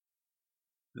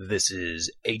This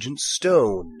is Agent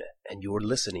Stone, and you're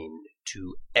listening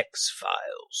to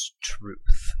X-Files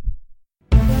Truth.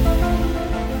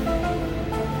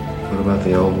 What about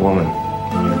the old woman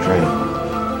in your dream?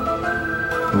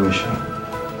 Who is she?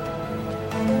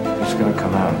 It's gonna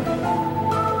come out.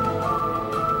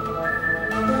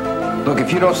 Look,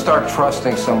 if you don't start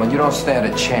trusting someone, you don't stand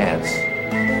a chance.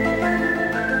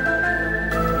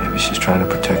 Maybe she's trying to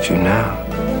protect you now.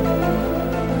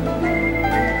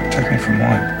 Protect me from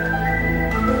what?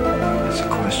 It's a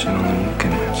question only you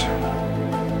can answer.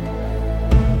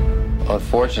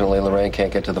 Unfortunately, Lorraine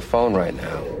can't get to the phone right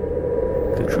now.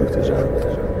 The truth is out.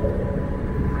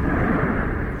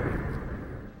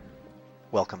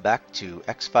 Welcome back to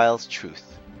X-Files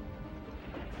Truth.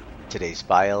 Today's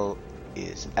file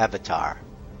is Avatar.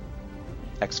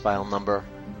 X-File number,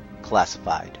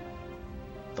 classified.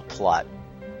 The plot.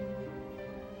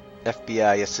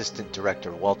 FBI Assistant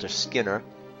Director Walter Skinner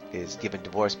is given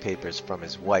divorce papers from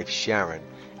his wife Sharon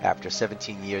after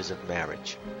 17 years of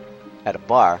marriage. At a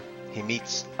bar, he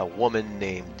meets a woman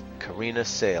named Karina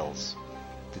Sales.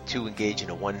 The two engage in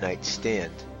a one-night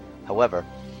stand. However,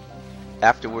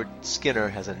 afterward, Skinner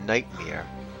has a nightmare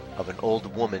of an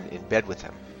old woman in bed with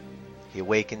him. He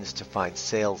awakens to find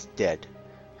Sales dead,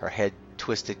 her head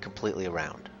twisted completely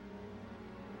around.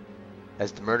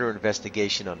 As the murder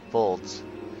investigation unfolds,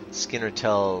 Skinner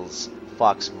tells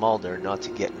Fox Mulder not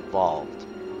to get involved.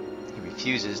 He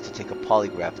refuses to take a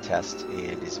polygraph test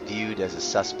and is viewed as a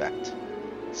suspect.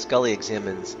 Scully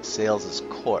examines Sales'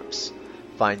 corpse,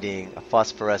 finding a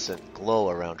phosphorescent glow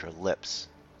around her lips.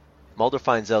 Mulder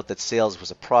finds out that Sales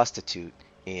was a prostitute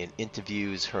and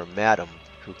interviews her madam,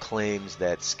 who claims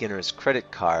that Skinner's credit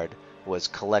card was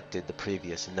collected the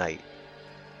previous night.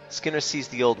 Skinner sees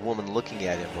the old woman looking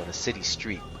at him on a city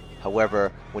street.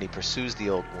 However, when he pursues the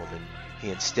old woman, he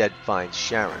instead finds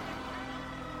Sharon.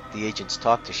 The agents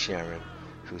talk to Sharon,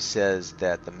 who says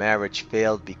that the marriage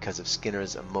failed because of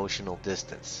Skinner's emotional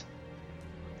distance.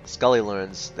 Scully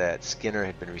learns that Skinner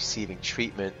had been receiving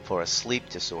treatment for a sleep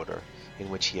disorder in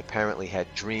which he apparently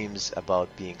had dreams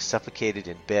about being suffocated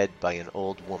in bed by an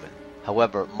old woman.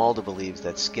 However, Mulder believes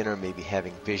that Skinner may be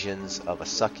having visions of a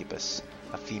succubus,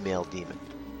 a female demon.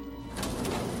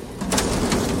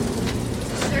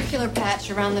 Circular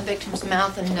patch around the victim's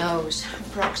mouth and nose,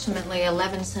 approximately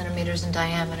 11 centimeters in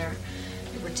diameter.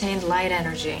 It retained light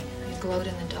energy. It glowed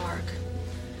in the dark.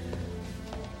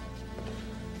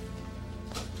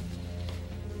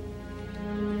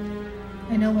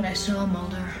 I know what I saw,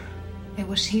 Mulder. It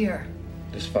was here.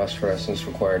 This phosphorescence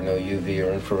required no UV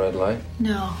or infrared light?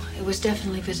 No, it was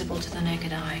definitely visible to the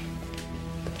naked eye.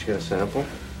 Did you get a sample?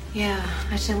 Yeah,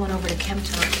 I sent one over to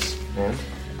Chemtox. And?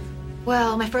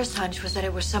 Well, my first hunch was that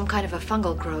it was some kind of a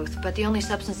fungal growth, but the only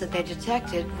substance that they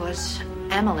detected was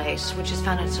amylase, which is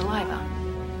found in saliva.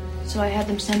 So I had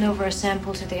them send over a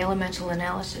sample to the elemental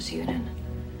analysis unit.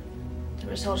 The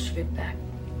results should be back.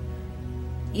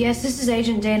 Yes, this is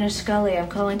Agent Dana Scully. I'm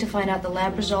calling to find out the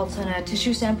lab results on a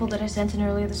tissue sample that I sent in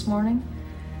earlier this morning.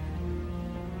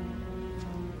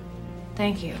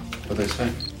 Thank you. What'd they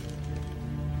say?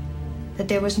 That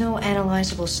there was no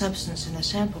analyzable substance in the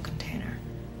sample container.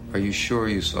 Are you sure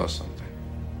you saw something?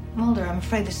 Mulder, I'm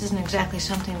afraid this isn't exactly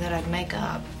something that I'd make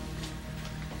up.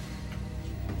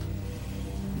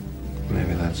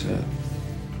 Maybe that's it.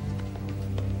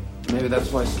 Maybe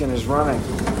that's why Skinner's running.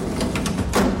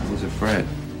 He's afraid.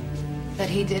 That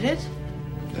he did it?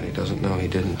 That he doesn't know he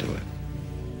didn't do it.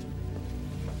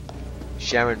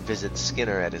 Sharon visits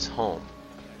Skinner at his home.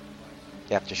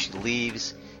 After she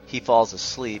leaves, he falls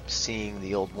asleep, seeing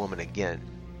the old woman again.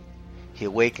 He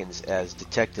awakens as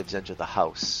detectives enter the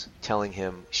house, telling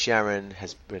him Sharon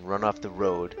has been run off the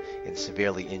road and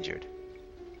severely injured.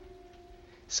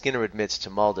 Skinner admits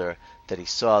to Mulder that he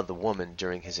saw the woman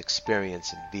during his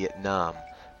experience in Vietnam,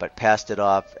 but passed it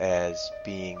off as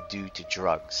being due to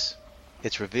drugs.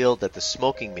 It's revealed that the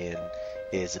smoking man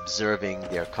is observing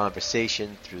their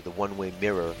conversation through the one-way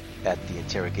mirror at the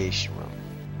interrogation room.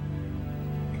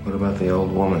 What about the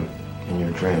old woman in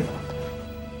your dream?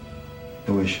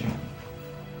 Who is she?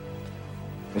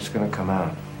 It's gonna come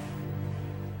out.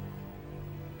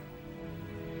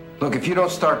 Look, if you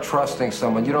don't start trusting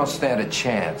someone, you don't stand a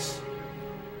chance.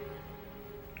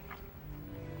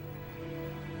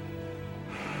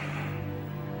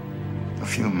 A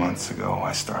few months ago,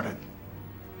 I started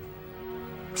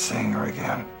seeing her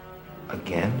again.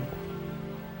 Again?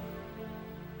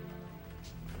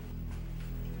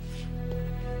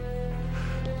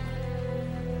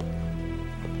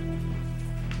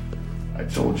 I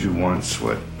told you once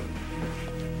what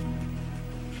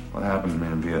happened to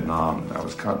me in Vietnam. I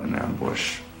was caught in an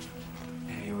ambush.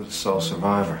 Yeah, you were the sole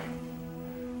survivor.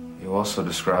 You also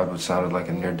described what sounded like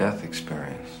a near-death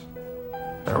experience.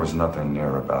 There was nothing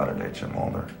near about it, Agent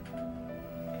Mulder.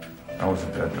 I was a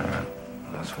dead man.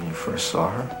 That's when you first saw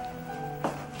her?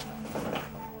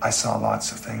 I saw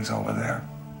lots of things over there.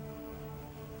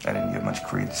 I didn't give much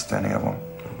credence to any of them.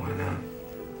 Why not?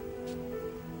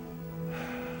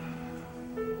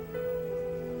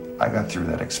 I got through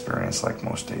that experience like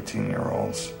most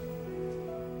 18-year-olds.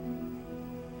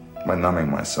 By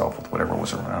numbing myself with whatever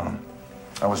was around.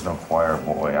 I was no choir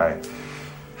boy.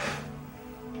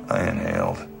 I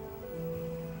inhaled.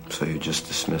 So you just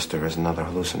dismissed her as another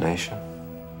hallucination?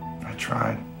 I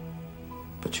tried.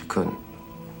 But you couldn't.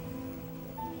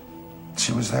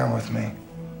 She was there with me.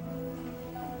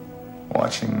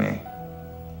 Watching me.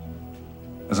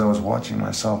 As I was watching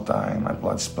myself die, my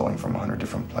blood spilling from 100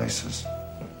 different places.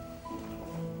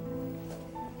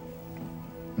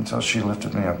 Until she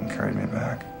lifted me up and carried me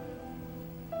back.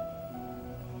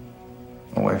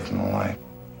 Away from the light.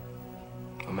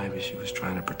 Well, maybe she was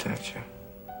trying to protect you.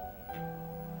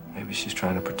 Maybe she's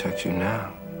trying to protect you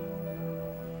now.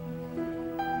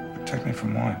 Protect me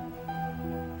from what?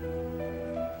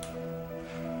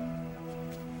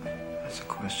 That's a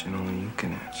question only you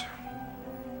can answer.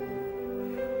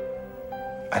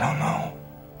 I don't know.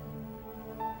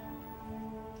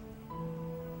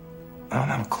 I don't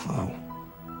have a clue.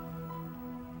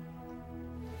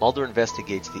 Mulder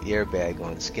investigates the airbag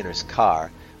on Skinner's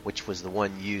car, which was the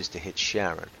one used to hit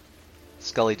Sharon.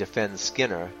 Scully defends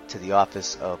Skinner to the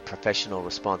Office of Professional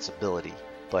Responsibility,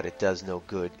 but it does no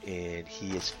good and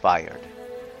he is fired.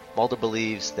 Mulder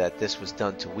believes that this was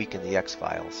done to weaken the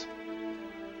X-Files.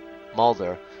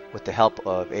 Mulder, with the help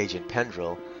of Agent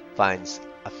Pendrell, finds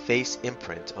a face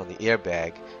imprint on the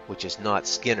airbag which is not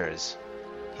Skinner's.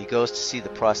 He goes to see the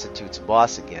prostitute's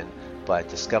boss again, but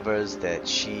discovers that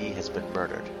she has been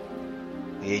murdered.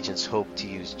 The agents hope to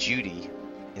use Judy,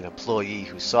 an employee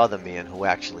who saw the man who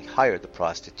actually hired the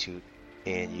prostitute,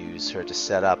 and use her to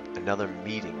set up another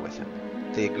meeting with him.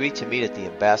 They agree to meet at the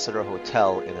Ambassador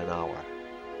Hotel in an hour.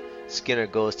 Skinner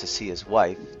goes to see his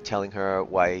wife, telling her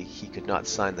why he could not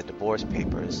sign the divorce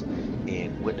papers,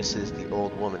 and witnesses the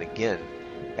old woman again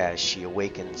as she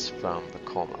awakens from the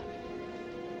coma.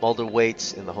 Mulder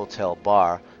waits in the hotel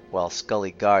bar while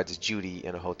Scully guards Judy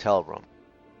in a hotel room.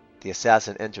 The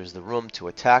assassin enters the room to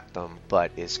attack them,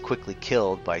 but is quickly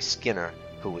killed by Skinner,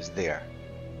 who was there.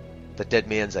 The dead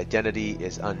man's identity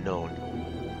is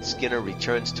unknown. Skinner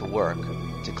returns to work,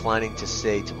 declining to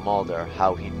say to Mulder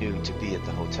how he knew to be at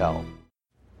the hotel.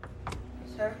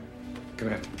 Sir? Come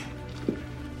in.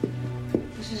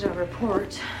 This is our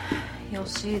report. You'll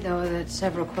see, though, that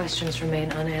several questions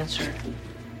remain unanswered.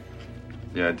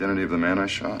 The identity of the man I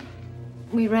shot?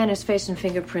 We ran his face and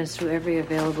fingerprints through every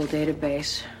available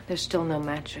database. There's still no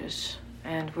matches.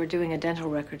 And we're doing a dental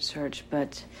record search,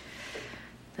 but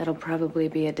that'll probably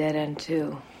be a dead end,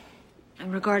 too.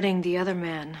 And regarding the other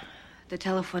man, the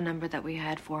telephone number that we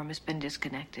had for him has been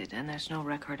disconnected, and there's no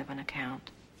record of an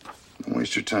account. Don't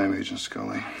waste your time, Agent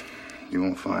Scully. You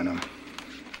won't find him.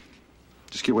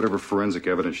 Just get whatever forensic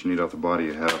evidence you need off the body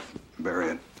you have.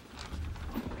 Bury it.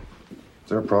 Is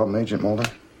there a problem, Agent Mulder?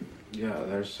 Yeah,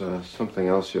 there's something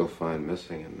else you'll find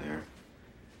missing in there.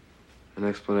 An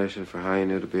explanation for how you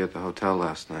knew to be at the hotel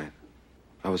last night.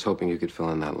 I was hoping you could fill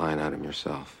in that line item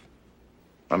yourself.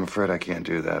 I'm afraid I can't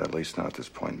do that, at least not at this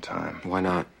point in time. Why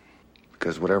not?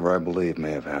 Because whatever I believe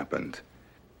may have happened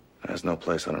has no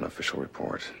place on an official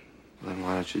report. Then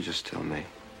why don't you just tell me?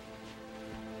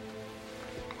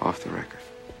 Off the record.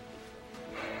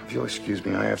 If you'll excuse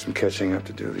me, I have some catching up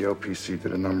to do. The OPC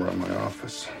did a number on my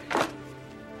office.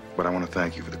 But I want to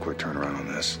thank you for the quick turnaround on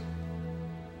this.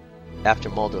 After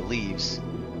Mulder leaves,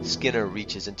 Skinner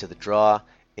reaches into the drawer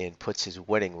and puts his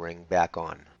wedding ring back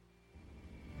on.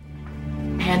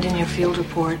 Hand in your field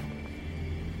report.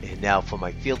 And now for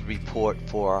my field report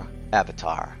for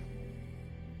Avatar.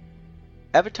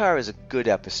 Avatar is a good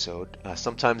episode.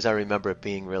 Sometimes I remember it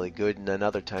being really good, and then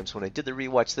other times when I did the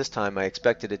rewatch this time, I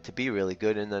expected it to be really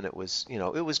good, and then it was,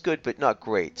 it was good but not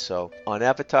great. So on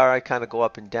Avatar, I kind of go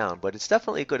up and down, but it's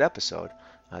definitely a good episode.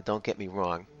 Don't get me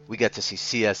wrong. We get to see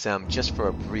CSM just for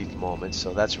a brief moment,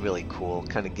 so that's really cool.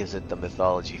 Kind of gives it the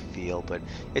mythology feel, but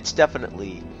it's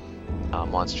definitely a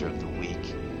Monster of the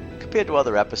Week. Compared to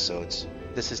other episodes,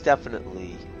 this is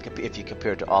definitely, if you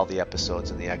compare it to all the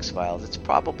episodes in the X-Files, it's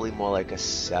probably more like a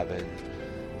 7,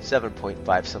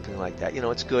 7.5, something like that.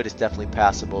 It's good, it's definitely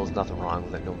passable, there's nothing wrong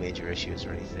with it, no major issues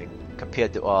or anything.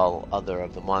 Compared to all other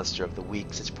of the Monster of the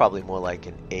Weeks, it's probably more like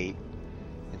an 8.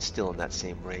 It's still in that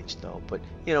same range, though. But,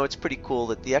 it's pretty cool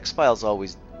that the X-Files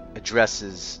always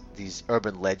addresses these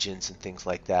urban legends and things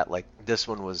like that. Like, this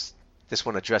one was This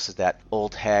one addresses that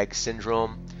old hag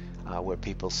syndrome, where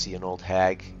people see an old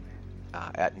hag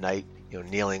at night,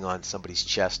 kneeling on somebody's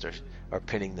chest or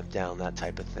pinning them down, that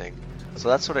type of thing. So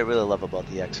that's what I really love about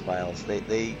the X-Files.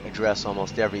 They address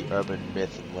almost every urban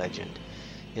myth and legend.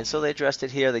 And so they addressed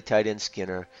it here. They tied in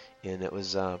Skinner, and it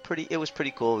was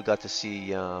pretty cool. We got to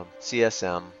see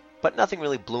CSM, but nothing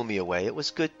really blew me away. It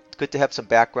was good to have some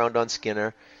background on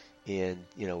Skinner, and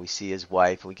we see his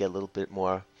wife, and we get a little bit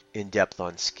more in depth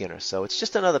on Skinner. So it's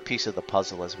just another piece of the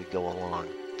puzzle as we go along.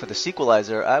 For the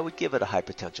sequelizer, I would give it a high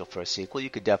potential for a sequel. You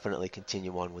could definitely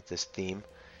continue on with this theme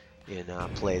and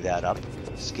play that up,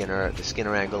 the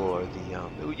Skinner angle, or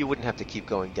you wouldn't have to keep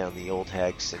going down the old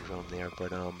hag syndrome there,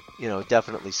 but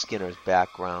definitely Skinner's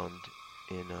background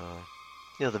in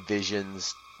the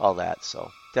visions, all that.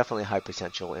 So definitely high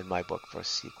potential in my book for a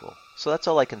sequel. So that's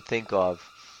all I can think of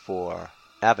for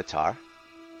Avatar.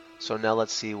 So now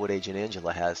let's see what Agent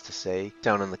Angela has to say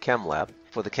down in the chem lab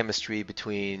for the chemistry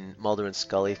between Mulder and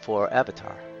Scully for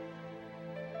Avatar.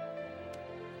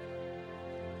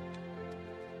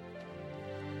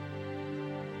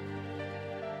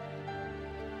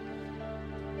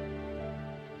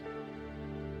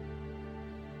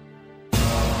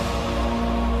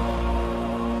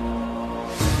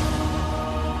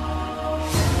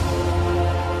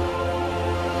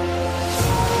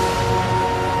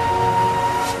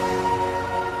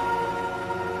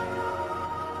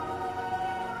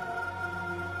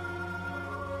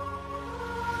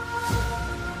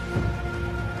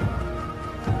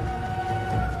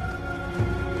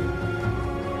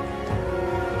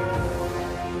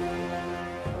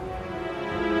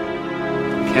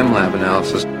 Chem lab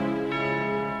analysis.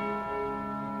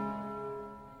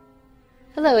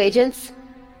 Hello, agents.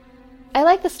 I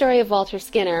like the story of Walter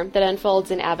Skinner that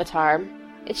unfolds in Avatar.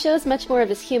 It shows much more of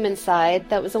his human side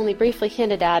that was only briefly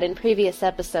hinted at in previous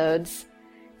episodes,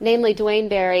 namely Dwayne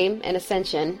Barry and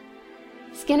Ascension.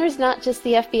 Skinner's not just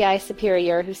the FBI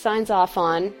superior who signs off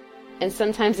on, and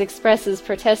sometimes expresses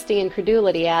protesting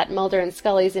incredulity at, Mulder and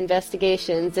Scully's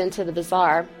investigations into the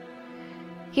bizarre.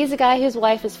 He's a guy whose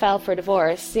wife has filed for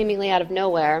divorce, seemingly out of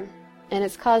nowhere, and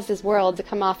it's caused his world to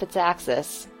come off its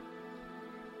axis.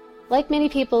 Like many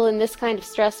people in this kind of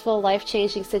stressful,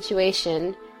 life-changing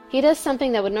situation, he does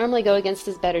something that would normally go against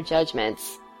his better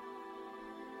judgments.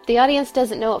 The audience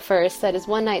doesn't know at first that his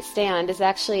one-night stand is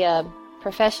actually a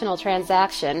professional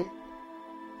transaction,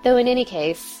 though in any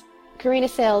case, Karina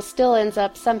Sales still ends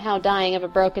up somehow dying of a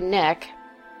broken neck,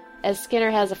 as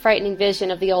Skinner has a frightening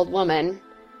vision of the old woman,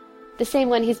 the same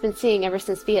one he's been seeing ever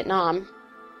since Vietnam.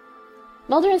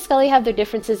 Mulder and Scully have their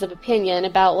differences of opinion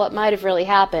about what might have really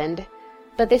happened,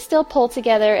 but they still pull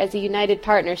together as a united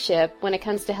partnership when it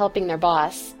comes to helping their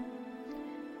boss.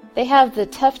 They have the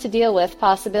tough-to-deal-with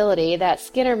possibility that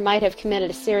Skinner might have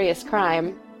committed a serious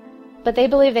crime, but they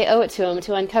believe they owe it to him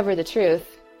to uncover the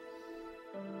truth.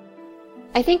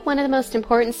 I think one of the most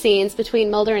important scenes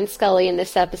between Mulder and Scully in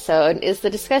this episode is the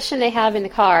discussion they have in the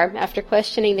car after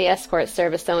questioning the escort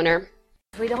service owner.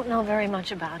 We don't know very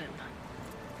much about him.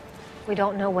 We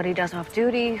don't know what he does off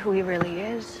duty, who he really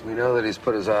is. We know that he's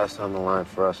put his ass on the line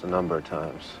for us a number of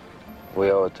times. We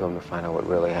owe it to him to find out what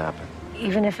really happened.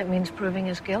 Even if it means proving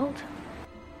his guilt?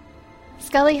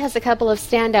 Scully has a couple of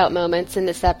standout moments in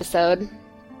this episode.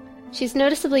 She's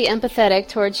noticeably empathetic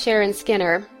towards Sharon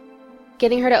Skinner,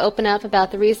 getting her to open up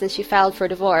about the reasons she filed for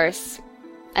divorce.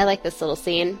 I like this little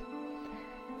scene.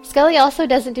 Scully also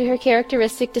doesn't do her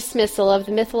characteristic dismissal of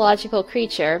the mythological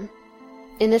creature,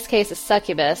 in this case a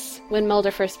succubus, when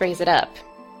Mulder first brings it up.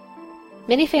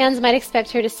 Many fans might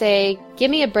expect her to say, "Give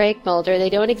me a break, Mulder, they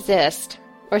don't exist,"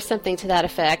 or something to that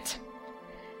effect.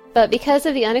 But because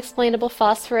of the unexplainable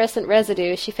phosphorescent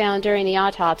residue she found during the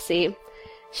autopsy,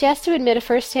 she has to admit a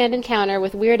first-hand encounter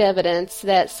with weird evidence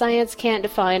that science can't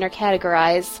define or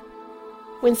categorize.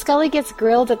 When Scully gets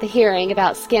grilled at the hearing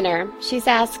about Skinner, she's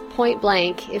asked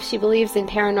point-blank if she believes in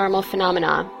paranormal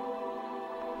phenomena.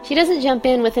 She doesn't jump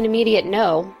in with an immediate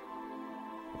no,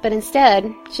 but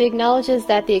instead, she acknowledges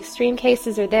that the extreme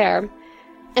cases are there,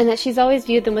 and that she's always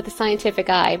viewed them with a scientific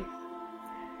eye.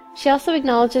 She also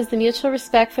acknowledges the mutual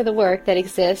respect for the work that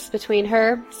exists between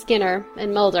her, Skinner,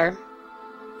 and Mulder.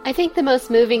 I think the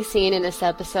most moving scene in this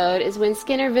episode is when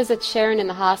Skinner visits Sharon in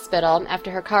the hospital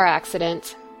after her car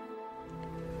accident.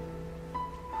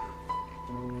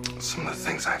 Some of the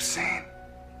things I've seen.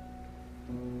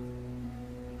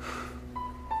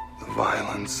 The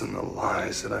violence and the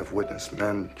lies that I've witnessed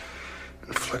men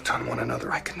inflict on one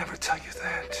another. I could never tell you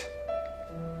that.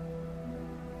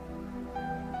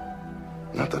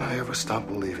 Not that I ever stopped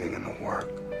believing in the work.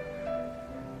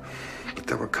 But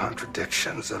there were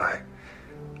contradictions that I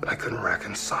that I couldn't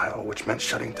reconcile, which meant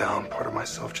shutting down part of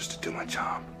myself just to do my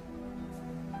job.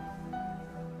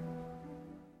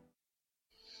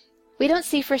 We don't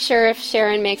see for sure if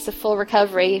Sharon makes a full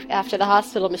recovery after the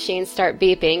hospital machines start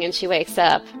beeping and she wakes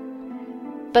up.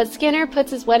 But Skinner puts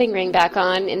his wedding ring back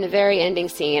on in the very ending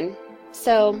scene,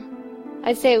 so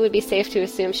I'd say it would be safe to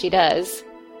assume she does.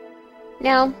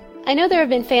 Now, I know there have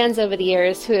been fans over the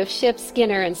years who have shipped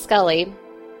Skinner and Scully,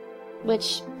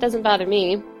 which doesn't bother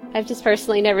me. I've just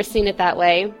personally never seen it that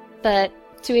way, but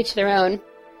to each their own.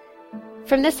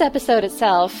 From this episode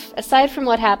itself, aside from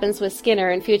what happens with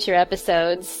Skinner in future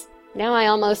episodes, now I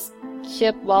almost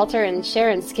ship Walter and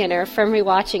Sharon Skinner from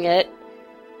rewatching it.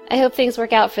 I hope things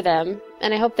work out for them,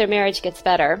 and I hope their marriage gets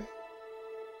better.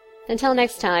 Until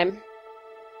next time,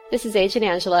 this is Agent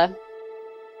Angela.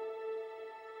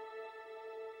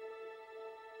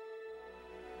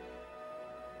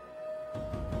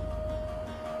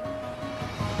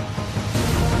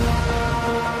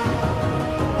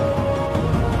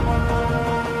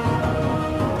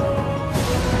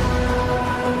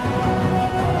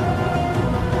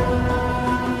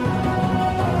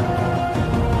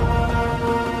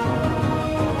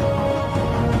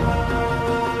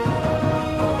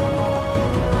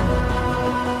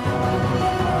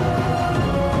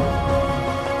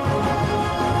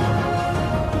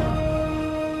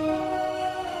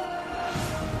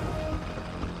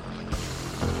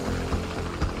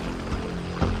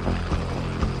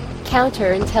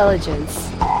 Counterintelligence.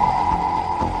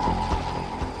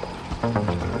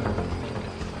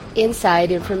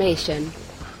 Inside information.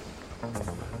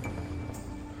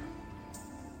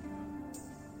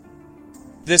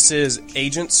 This is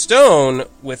Agent Stone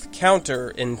with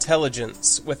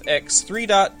Counterintelligence with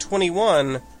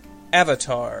X3.21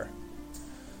 Avatar.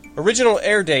 Original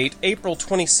air date April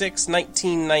 26,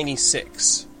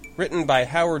 1996. Written by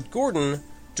Howard Gordon,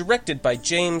 directed by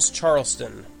James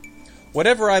Charleston.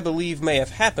 Whatever I believe may have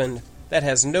happened, that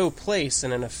has no place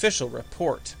in an official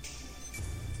report.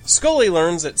 Scully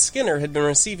learns that Skinner had been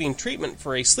receiving treatment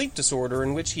for a sleep disorder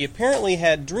in which he apparently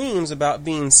had dreams about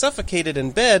being suffocated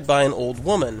in bed by an old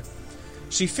woman.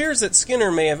 She fears that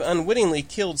Skinner may have unwittingly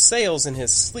killed Sayles in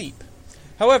his sleep.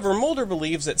 However, Mulder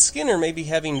believes that Skinner may be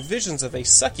having visions of a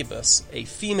succubus, a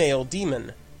female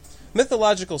demon.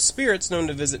 Mythological spirits known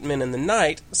to visit men in the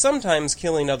night, sometimes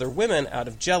killing other women out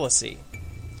of jealousy.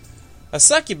 A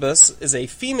succubus is a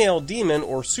female demon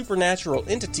or supernatural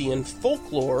entity in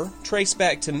folklore traced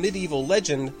back to medieval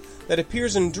legend that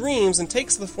appears in dreams and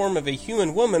takes the form of a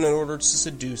human woman in order to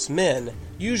seduce men,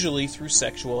 usually through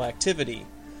sexual activity.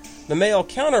 The male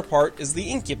counterpart is the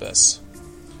incubus.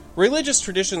 Religious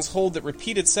traditions hold that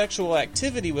repeated sexual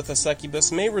activity with a succubus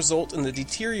may result in the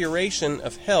deterioration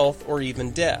of health or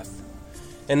even death.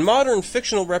 In modern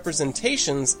fictional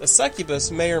representations, a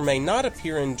succubus may or may not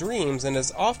appear in dreams and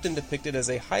is often depicted as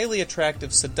a highly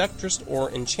attractive seductress or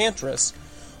enchantress,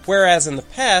 whereas in the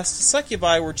past,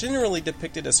 succubi were generally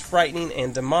depicted as frightening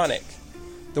and demonic.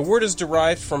 The word is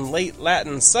derived from late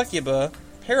Latin succuba,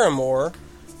 paramour,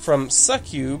 from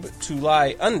succube, to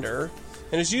lie under,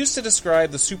 and is used to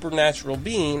describe the supernatural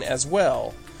being as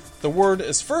well. The word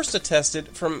is first attested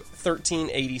from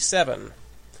 1387.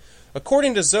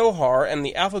 According to Zohar and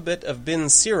the alphabet of Ben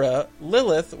Sira,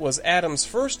 Lilith was Adam's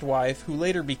first wife who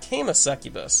later became a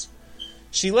succubus.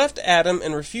 She left Adam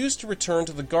and refused to return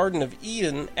to the Garden of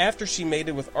Eden after she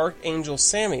mated with Archangel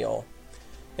Samiel.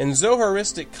 In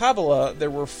Zoharistic Kabbalah, there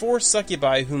were 4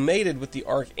 succubi who mated with the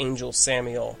Archangel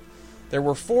Samiel. There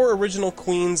were 4 original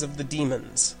queens of the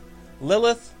demons: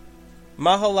 Lilith,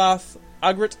 Mahalath,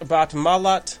 Agrit bat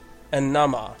Malat, and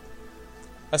Nama.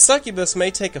 A succubus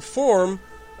may take a form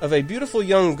of a beautiful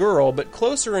young girl, but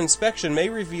closer inspection may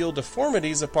reveal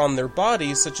deformities upon their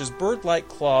bodies such as bird-like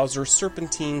claws or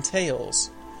serpentine tails.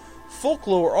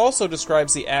 Folklore also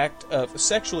describes the act of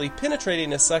sexually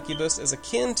penetrating a succubus as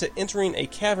akin to entering a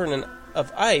cavern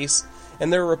of ice,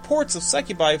 and there are reports of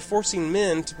succubi forcing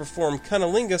men to perform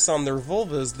cunnilingus on their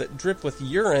vulvas that drip with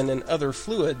urine and other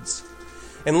fluids.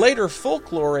 In later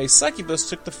folklore, a succubus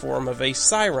took the form of a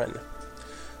siren.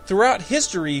 Throughout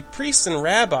history, priests and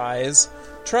rabbis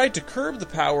tried to curb the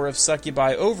power of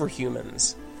succubi over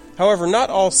humans. However,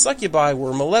 not all succubi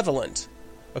were malevolent.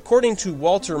 According to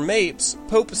Walter Mapes,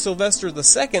 Pope Sylvester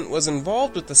II was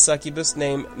involved with the succubus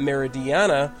named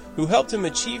Meridiana, who helped him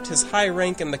achieve his high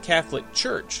rank in the Catholic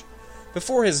Church.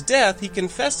 Before his death, he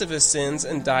confessed of his sins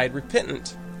and died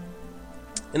repentant.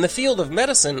 In the field of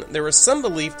medicine, there is some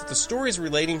belief that the stories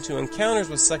relating to encounters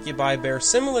with succubi bear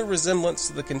similar resemblance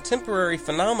to the contemporary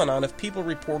phenomenon of people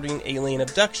reporting alien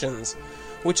abductions,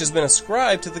 which has been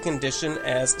ascribed to the condition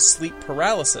as sleep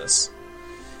paralysis.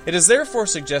 It is therefore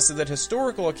suggested that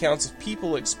historical accounts of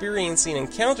people experiencing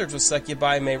encounters with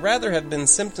succubi may rather have been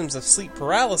symptoms of sleep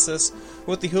paralysis,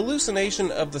 with the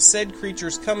hallucination of the said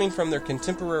creatures coming from their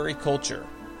contemporary culture.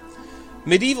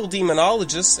 Medieval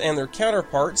demonologists and their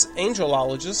counterparts,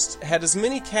 angelologists, had as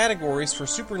many categories for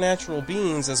supernatural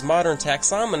beings as modern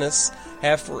taxonomists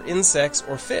have for insects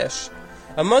or fish.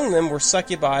 Among them were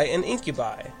succubi and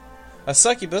incubi. A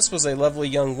succubus was a lovely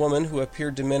young woman who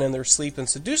appeared to men in their sleep and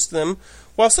seduced them.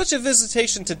 While such a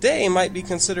visitation today might be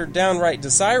considered downright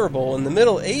desirable, in the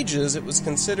Middle Ages it was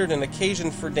considered an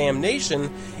occasion for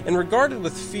damnation and regarded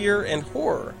with fear and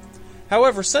horror.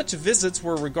 However, such visits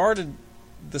were regarded,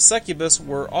 the succubus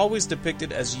were always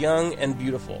depicted as young and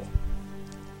beautiful.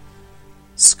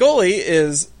 Scully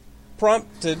is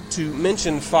prompted to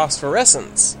mention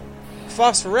phosphorescence.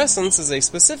 Phosphorescence is a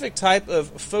specific type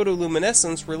of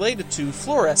photoluminescence related to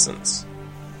fluorescence.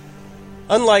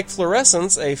 Unlike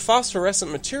fluorescence, a phosphorescent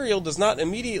material does not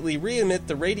immediately re-emit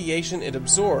the radiation it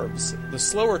absorbs. The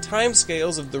slower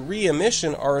timescales of the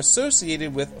re-emission are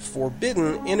associated with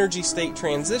forbidden energy state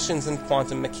transitions in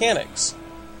quantum mechanics.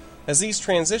 As these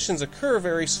transitions occur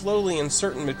very slowly in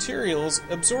certain materials,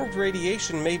 absorbed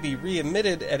radiation may be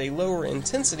re-emitted at a lower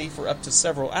intensity for up to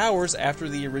several hours after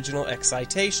the original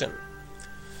excitation.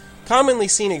 Commonly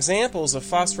seen examples of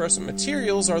phosphorescent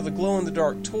materials are the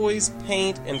glow-in-the-dark toys,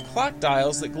 paint, and clock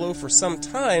dials that glow for some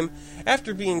time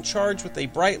after being charged with a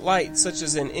bright light, such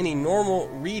as in any normal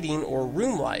reading or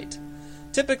room light.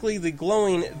 Typically, the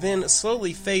glowing then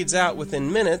slowly fades out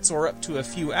within minutes or up to a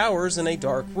few hours in a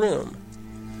dark room.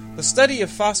 The study of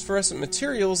phosphorescent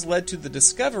materials led to the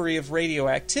discovery of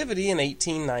radioactivity in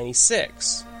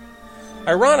 1896.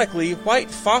 Ironically,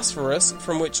 white phosphorus,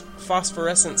 from which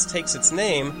phosphorescence takes its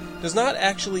name, does not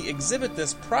actually exhibit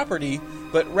this property,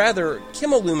 but rather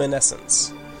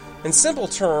chemoluminescence. In simple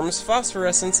terms,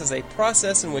 phosphorescence is a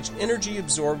process in which energy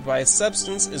absorbed by a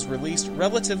substance is released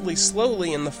relatively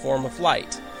slowly in the form of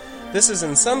light. This is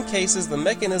in some cases the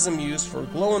mechanism used for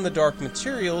glow-in-the-dark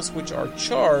materials which are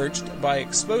charged by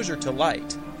exposure to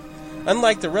light.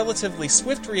 Unlike the relatively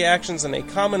swift reactions in a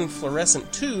common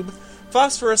fluorescent tube,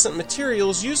 phosphorescent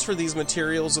materials used for these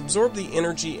materials absorb the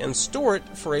energy and store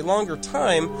it for a longer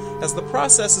time, as the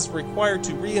process is required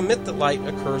to re-emit the light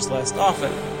occurs less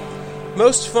often.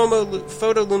 Most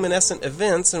photoluminescent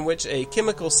events in which a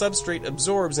chemical substrate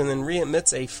absorbs and then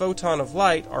re-emits a photon of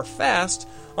light are fast,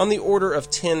 on the order of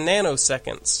 10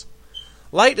 nanoseconds.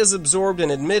 Light is absorbed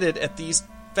and emitted at these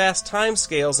fast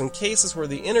timescales in cases where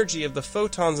the energy of the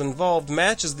photons involved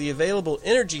matches the available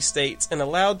energy states and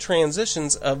allowed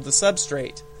transitions of the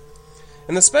substrate.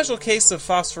 In the special case of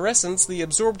phosphorescence, the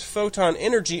absorbed photon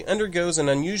energy undergoes an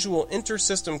unusual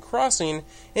intersystem crossing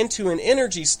into an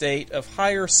energy state of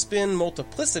higher spin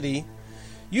multiplicity,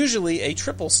 usually a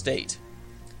triple state.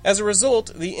 As a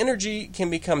result, the energy can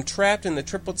become trapped in the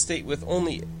triplet state with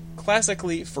only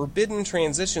classically forbidden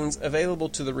transitions available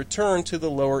to the return to the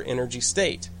lower energy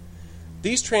state.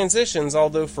 These transitions,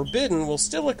 although forbidden, will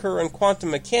still occur in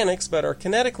quantum mechanics but are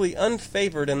kinetically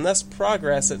unfavored and thus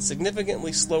progress at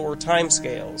significantly slower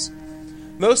timescales.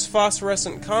 Most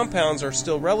phosphorescent compounds are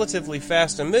still relatively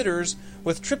fast emitters,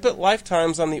 with triplet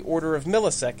lifetimes on the order of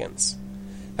milliseconds.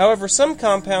 However, some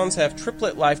compounds have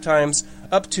triplet lifetimes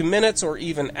up to minutes or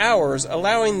even hours,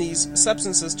 allowing these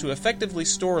substances to effectively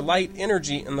store light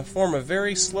energy in the form of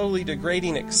very slowly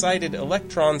degrading excited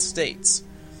electron states.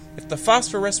 If the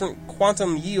phosphorescent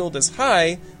quantum yield is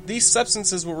high, these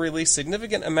substances will release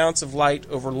significant amounts of light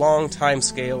over long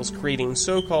timescales, creating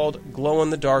so-called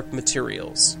glow-in-the-dark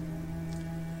materials.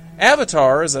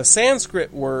 Avatar is a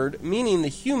Sanskrit word meaning the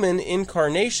human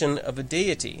incarnation of a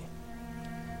deity.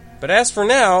 But as for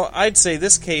now, I'd say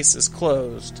this case is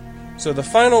closed. So the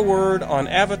final word on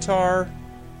Avatar: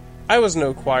 I was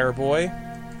no choir boy.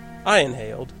 I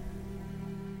inhaled.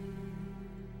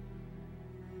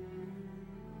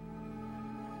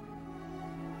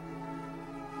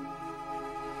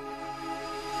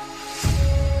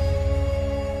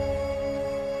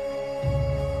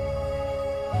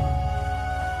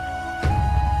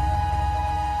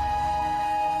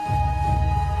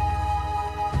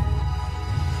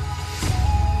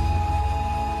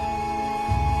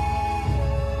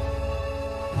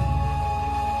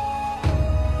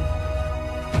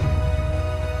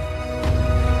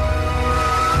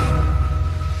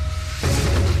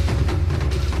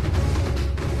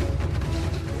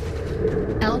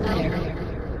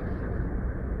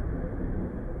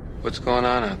 What's going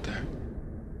on out there?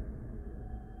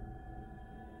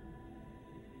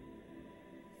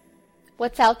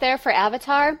 What's out there for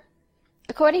Avatar?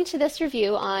 According to this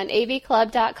review on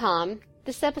avclub.com,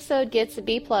 this episode gets a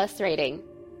B+ rating.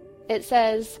 It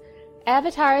says,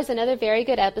 Avatar is another very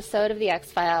good episode of The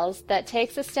X-Files that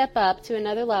takes a step up to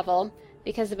another level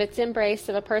because of its embrace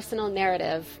of a personal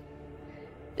narrative.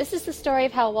 This is the story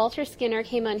of how Walter Skinner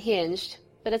came unhinged,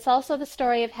 but it's also the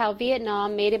story of how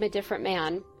Vietnam made him a different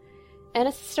man. And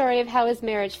it's the story of how his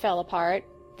marriage fell apart,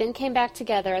 then came back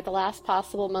together at the last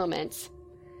possible moment.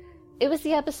 It was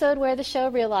the episode where the show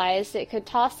realized it could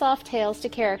toss off tales to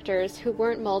characters who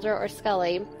weren't Mulder or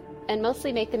Scully, and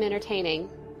mostly make them entertaining.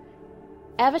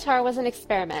 Avatar was an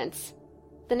experiment.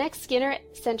 The next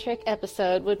Skinner-centric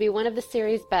episode would be one of the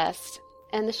series' best,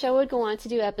 and the show would go on to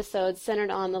do episodes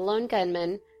centered on the lone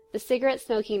gunman, the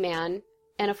cigarette-smoking man,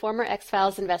 and a former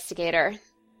X-Files investigator.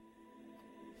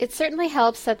 It certainly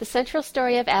helps that the central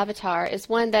story of Avatar is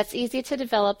one that's easy to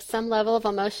develop some level of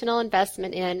emotional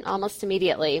investment in almost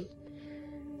immediately.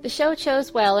 The show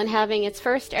chose well in having its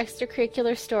first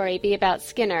extracurricular story be about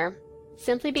Skinner,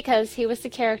 simply because he was the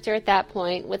character at that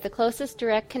point with the closest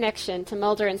direct connection to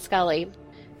Mulder and Scully.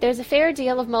 There's a fair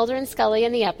deal of Mulder and Scully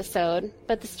in the episode,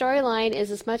 but the storyline is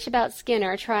as much about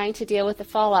Skinner trying to deal with the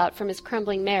fallout from his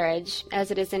crumbling marriage as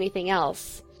it is anything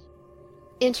else.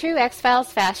 In true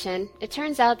X-Files fashion, it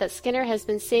turns out that Skinner has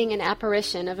been seeing an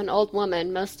apparition of an old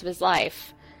woman most of his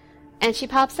life, and she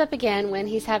pops up again when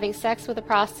he's having sex with a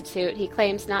prostitute he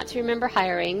claims not to remember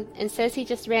hiring and says he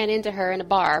just ran into her in a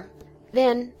bar.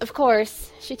 Then, of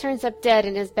course, she turns up dead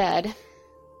in his bed.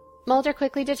 Mulder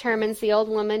quickly determines the old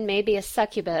woman may be a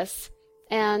succubus,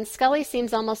 and Scully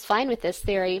seems almost fine with this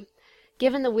theory,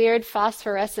 given the weird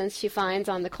phosphorescence she finds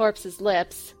on the corpse's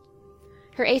lips.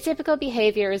 Her atypical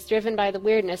behavior is driven by the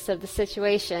weirdness of the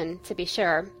situation, to be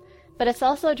sure, but it's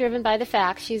also driven by the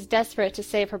fact she's desperate to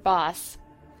save her boss.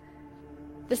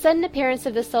 The sudden appearance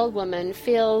of this old woman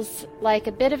feels like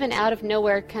a bit of an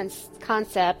out-of-nowhere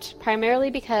concept, primarily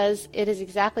because it is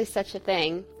exactly such a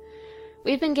thing.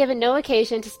 We've been given no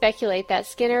occasion to speculate that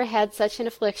Skinner had such an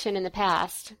affliction in the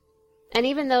past, and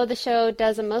even though the show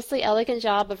does a mostly elegant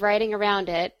job of writing around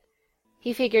it,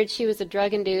 he figured she was a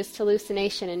drug-induced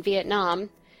hallucination in Vietnam,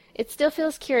 it still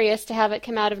feels curious to have it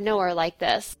come out of nowhere like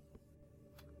this.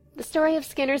 The story of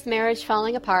Skinner's marriage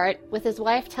falling apart, with his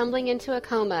wife tumbling into a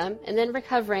coma and then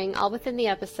recovering all within the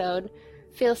episode,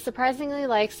 feels surprisingly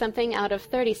like something out of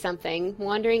 30-something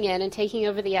wandering in and taking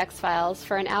over the X-Files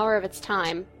for an hour of its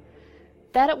time.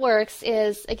 That it works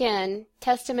is, again,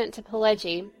 testament to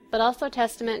Pileggi, but also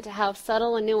testament to how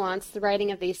subtle and nuanced the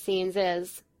writing of these scenes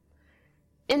is.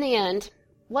 In the end,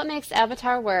 what makes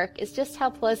Avatar work is just how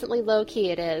pleasantly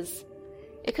low-key it is.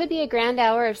 It could be a grand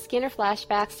hour of Skinner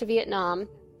flashbacks to Vietnam,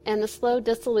 and the slow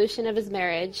dissolution of his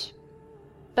marriage.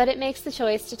 But it makes the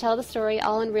choice to tell the story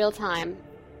all in real time,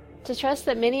 to trust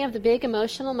that many of the big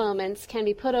emotional moments can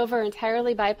be put over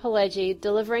entirely by Pileggi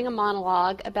delivering a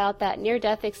monologue about that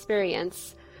near-death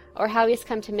experience, or how he's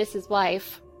come to miss his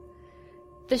wife.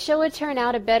 The show would turn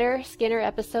out a better Skinner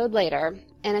episode later,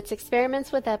 and its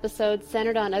experiments with episodes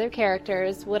centered on other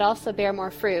characters would also bear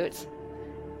more fruit.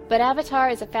 But Avatar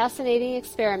is a fascinating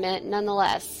experiment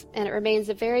nonetheless, and it remains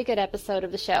a very good episode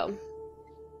of the show.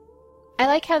 I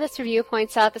like how this review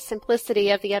points out the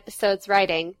simplicity of the episode's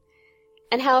writing,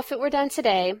 and how if it were done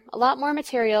today, a lot more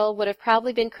material would have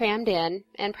probably been crammed in,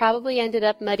 and probably ended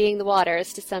up muddying the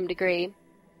waters to some degree.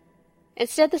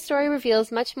 Instead, the story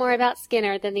reveals much more about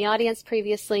Skinner than the audience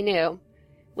previously knew,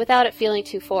 without it feeling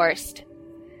too forced.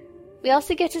 We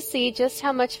also get to see just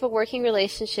how much of a working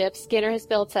relationship Skinner has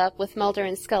built up with Mulder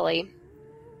and Scully,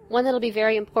 one that'll be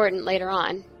very important later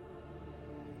on.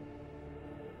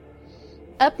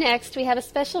 Up next, we have a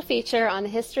special feature on the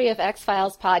History of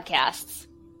X-Files podcasts.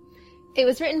 It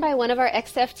was written by one of our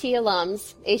XFT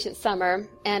alums, Agent Summer,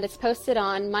 and it's posted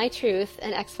on My Truth,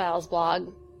 an X-Files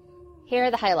blog. Here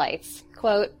are the highlights.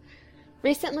 Quote,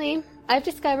 "Recently, I've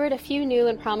discovered a few new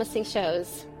and promising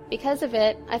shows. Because of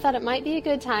it, I thought it might be a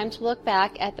good time to look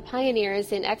back at the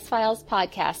pioneers in X-Files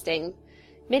podcasting,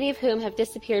 many of whom have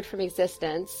disappeared from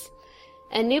existence,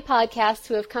 and new podcasts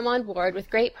who have come on board with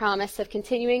great promise of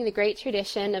continuing the great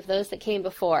tradition of those that came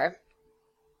before.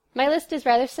 My list is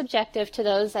rather subjective to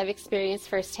those I've experienced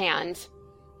firsthand.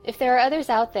 If there are others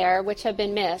out there which have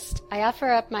been missed, I offer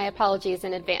up my apologies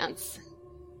in advance."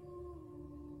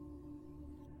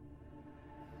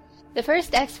 The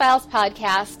first X-Files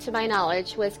podcast, to my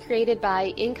knowledge, was created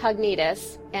by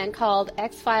Incognitus and called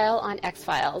X-File on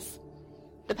X-Files.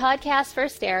 The podcast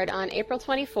first aired on April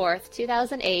 24th,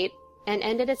 2008, and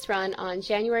ended its run on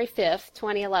January 5th,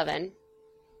 2011.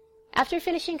 After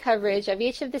finishing coverage of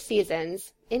each of the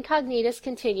seasons, Incognitus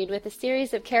continued with a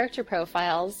series of character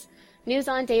profiles, news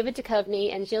on David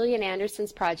Duchovny and Gillian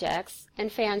Anderson's projects,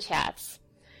 and fan chats.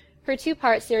 Her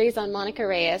two-part series on Monica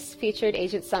Reyes featured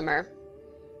Agent Summer.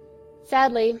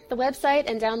 Sadly, the website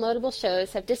and downloadable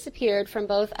shows have disappeared from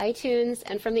both iTunes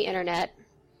and from the internet.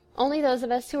 Only those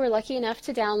of us who were lucky enough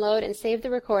to download and save the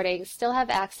recordings still have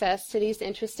access to these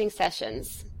interesting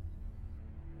sessions.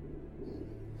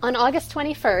 On August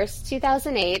 21st,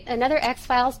 2008, another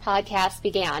X-Files podcast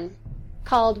began.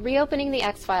 Called Reopening the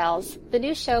X-Files, the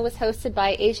new show was hosted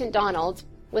by Agent Donald,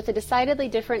 with a decidedly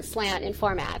different slant in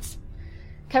format.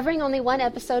 Covering only one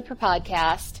episode per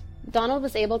podcast, Donald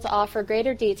was able to offer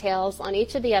greater details on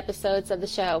each of the episodes of the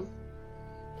show.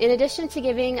 In addition to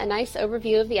giving a nice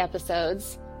overview of the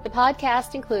episodes, the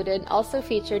podcast also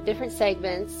featured different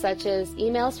segments such as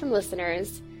emails from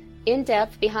listeners,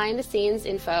 in-depth behind-the-scenes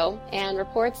info, and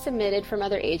reports submitted from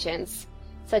other agents,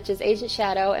 such as Agent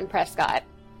Shadow and Prescott.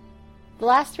 The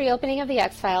last reopening of the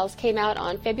X-Files came out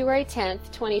on February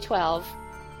 10th, 2012,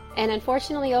 and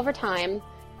unfortunately over time,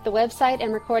 the website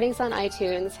and recordings on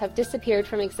iTunes have disappeared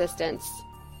from existence.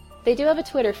 They do have a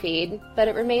Twitter feed, but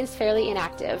it remains fairly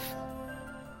inactive.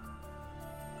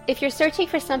 If you're searching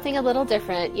for something a little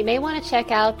different, you may want to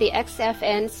check out the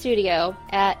XFN studio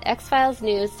at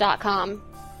xfilesnews.com.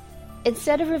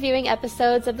 Instead of reviewing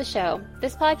episodes of the show,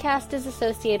 this podcast is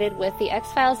associated with the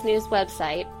X-Files News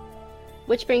website,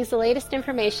 which brings the latest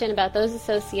information about those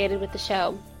associated with the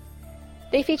show.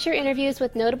 They feature interviews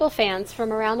with notable fans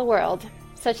from around the world,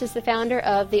 such as the founder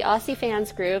of the Aussie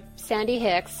fans group, Sandy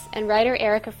Hicks, and writer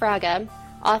Erica Fraga,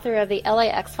 author of the LA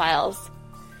X-Files.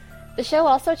 The show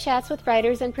also chats with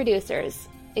writers and producers,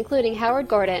 including Howard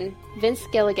Gordon, Vince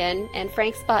Gilligan, and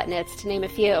Frank Spotnitz, to name a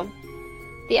few.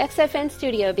 The XFN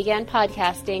studio began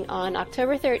podcasting on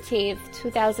October 13th,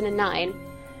 2009,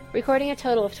 recording a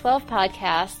total of 12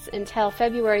 podcasts until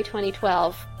February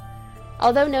 2012.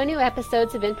 Although no new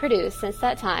episodes have been produced since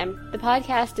that time, the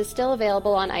podcast is still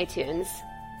available on iTunes.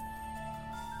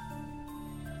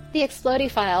 The Explodey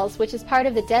Files, which is part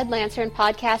of the Dead Lantern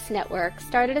podcast network,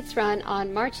 started its run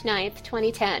on March 9th,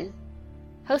 2010.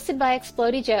 Hosted by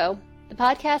Explodey Joe, the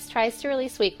podcast tries to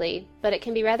release weekly, but it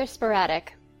can be rather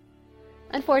sporadic.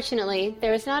 Unfortunately,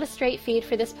 there is not a straight feed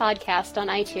for this podcast on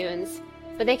iTunes,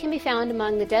 but they can be found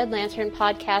among the Dead Lantern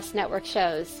podcast network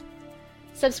shows.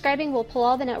 Subscribing will pull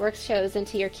all the network's shows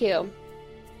into your queue.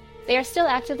 They are still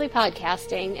actively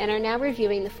podcasting and are now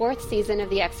reviewing the 4th season of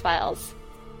The X-Files.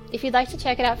 If you'd like to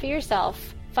check it out for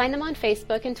yourself, find them on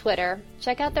Facebook and Twitter,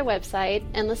 check out their website,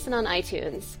 and listen on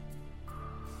iTunes.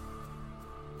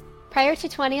 Prior to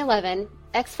 2011,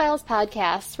 X-Files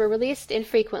podcasts were released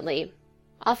infrequently,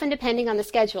 often depending on the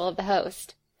schedule of the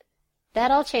host.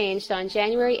 That all changed on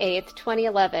January 8th,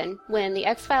 2011, when the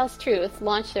X-Files Truth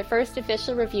launched their first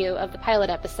official review of the pilot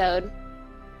episode.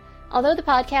 Although the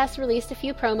podcast released a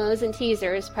few promos and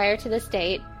teasers prior to this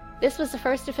date, this was the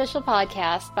first official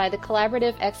podcast by the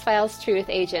collaborative X-Files Truth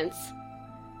agents.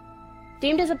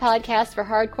 Deemed as a podcast for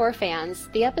hardcore fans,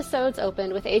 the episodes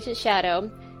opened with Agent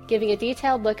Shadow giving a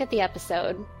detailed look at the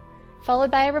episode, followed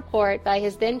by a report by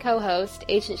his then co-host,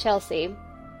 Agent Chelsea,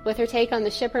 with her take on the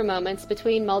shipper moments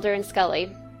between Mulder and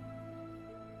Scully.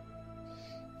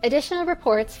 Additional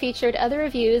reports featured other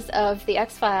reviews of The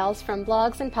X-Files from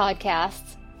blogs and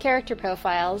podcasts, character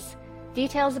profiles,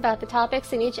 details about the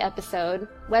topics in each episode,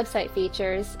 website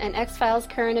features, and X-Files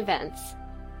current events,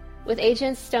 with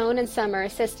Agents Stone and Summer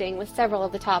assisting with several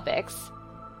of the topics.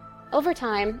 Over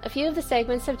time, a few of the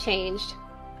segments have changed.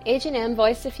 Agent M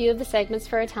voiced a few of the segments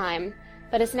for a time,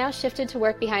 but has now shifted to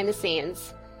work behind the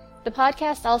scenes. The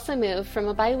podcast also moved from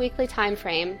a bi-weekly time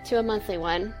frame to a monthly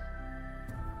one.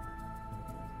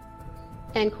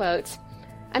 End quote.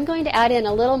 I'm going to add in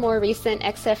a little more recent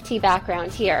XFT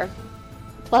background here.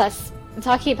 Plus,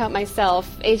 talking about myself,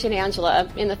 Agent Angela,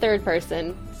 in the third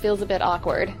person, feels a bit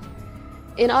awkward.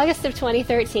 In August of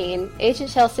 2013,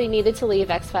 Agent Chelsea needed to leave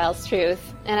X-Files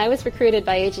Truth, and I was recruited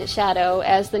by Agent Shadow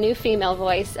as the new female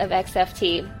voice of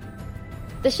XFT.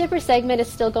 The shipper segment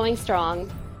is still going strong,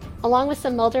 along with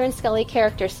some Mulder and Scully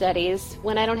character studies,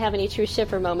 when I don't have any true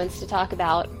shipper moments to talk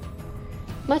about.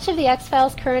 Much of the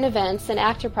X-Files current events and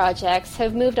actor projects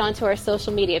have moved onto our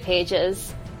social media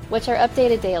pages, which are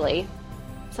updated daily,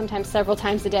 sometimes several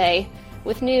times a day,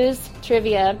 with news,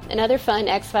 trivia, and other fun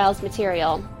X-Files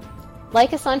material.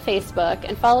 Like us on Facebook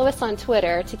and follow us on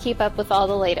Twitter to keep up with all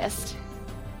the latest.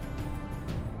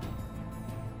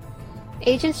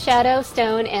 Agents Shadow,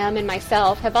 Stone, M, and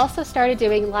myself have also started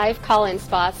doing live call-in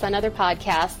spots on other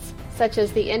podcasts, such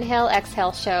as the Inhale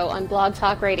Exhale show on Blog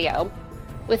Talk Radio,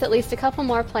 with at least a couple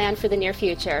more planned for the near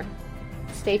future.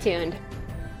 Stay tuned.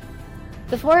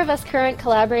 The four of us current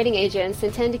collaborating agents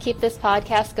intend to keep this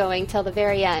podcast going till the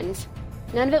very end.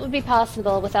 None of it would be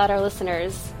possible without our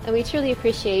listeners, and we truly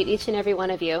appreciate each and every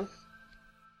one of you.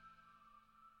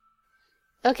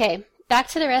 Okay, Back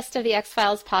to the rest of the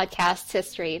X-Files podcast's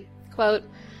history. Quote,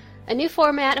 a new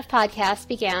format of podcast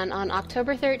began on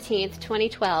October 13th,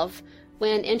 2012,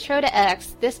 when Intro to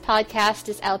X, This Podcast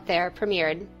Is Out There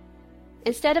premiered.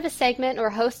 Instead of a segment or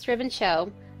host-driven show,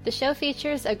 the show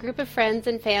features a group of friends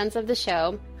and fans of the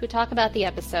show who talk about the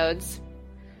episodes.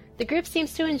 The group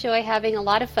seems to enjoy having a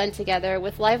lot of fun together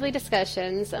with lively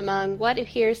discussions among what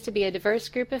appears to be a diverse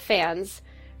group of fans,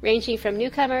 ranging from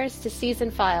newcomers to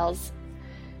seasoned files.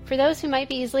 For those who might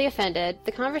be easily offended,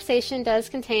 the conversation does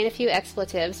contain a few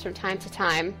expletives from time to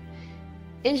time.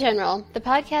 In general, the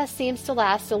podcast seems to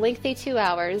last a lengthy 2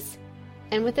 hours,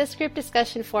 and with this group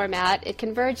discussion format, it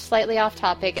can verge slightly off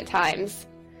topic at times.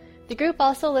 The group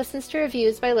also listens to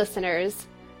reviews by listeners,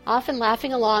 often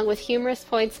laughing along with humorous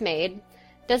points made,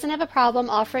 doesn't have a problem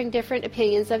offering different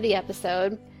opinions of the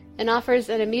episode, and offers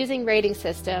an amusing rating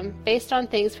system based on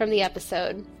things from the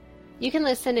episode. You can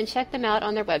listen and check them out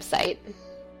on their website.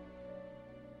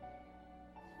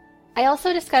 I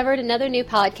also discovered another new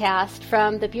podcast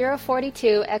from the Bureau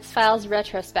 42 X-Files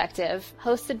Retrospective,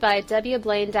 hosted by W.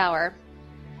 Blaine Dower.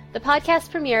 The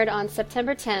podcast premiered on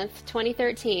September 10th,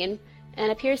 2013,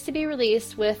 and appears to be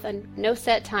released with a no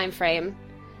set time frame.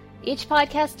 Each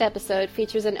podcast episode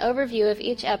features an overview of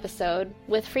each episode,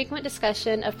 with frequent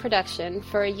discussion of production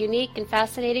for a unique and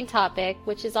fascinating topic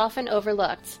which is often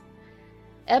overlooked.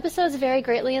 Episodes vary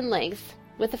greatly in length,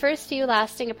 with the first few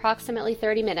lasting approximately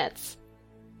 30 minutes.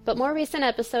 But more recent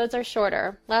episodes are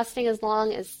shorter, lasting as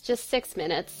long as just 6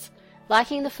 minutes,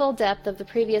 lacking the full depth of the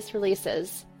previous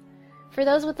releases. For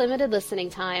those with limited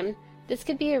listening time, this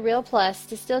could be a real plus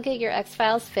to still get your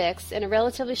X-Files fix in a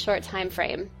relatively short time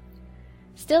frame.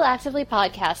 Still actively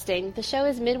podcasting, the show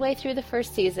is midway through the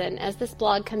first season as this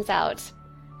blog comes out.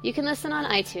 You can listen on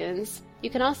iTunes. You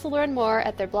can also learn more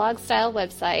at their blog-style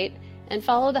website and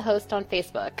follow the host on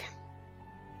Facebook.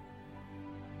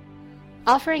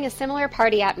 Offering a similar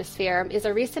party atmosphere is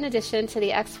a recent addition to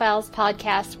the X-Files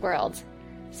podcast world.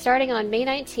 Starting on May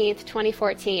 19th,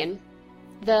 2014,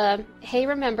 the Hey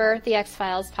Remember the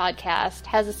X-Files podcast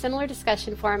has a similar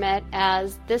discussion format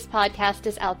as This Podcast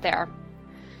Is Out There,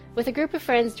 with a group of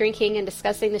friends drinking and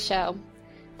discussing the show.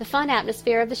 The fun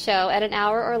atmosphere of the show at an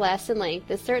hour or less in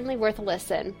length is certainly worth a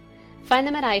listen. Find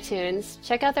them at iTunes,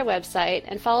 check out their website,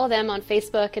 and follow them on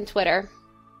Facebook and Twitter.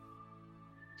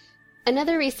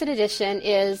 Another recent addition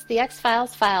is The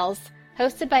X-Files Files,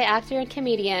 hosted by actor and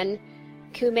comedian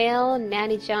Kumail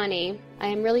Nanjiani. I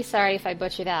am really sorry if I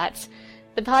butcher that.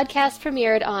 The podcast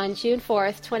premiered on June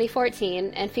 4th,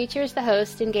 2014, and features the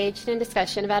host engaged in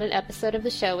discussion about an episode of the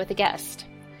show with a guest.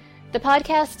 The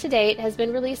podcast to date has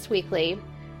been released weekly,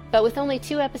 but with only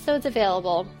 2 episodes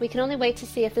available, we can only wait to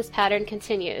see if this pattern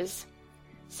continues.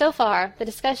 So far, the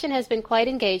discussion has been quite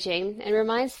engaging and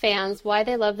reminds fans why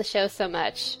they love the show so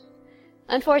much.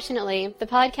 Unfortunately, the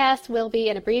podcast will be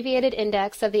an abbreviated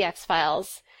index of the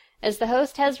X-Files, as the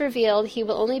host has revealed he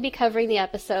will only be covering the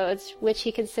episodes which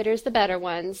he considers the better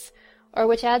ones, or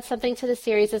which add something to the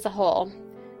series as a whole.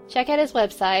 Check out his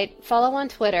website, follow on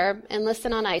Twitter, and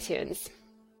listen on iTunes.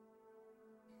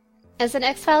 As an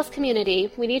X-Files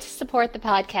community, we need to support the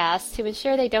podcasts to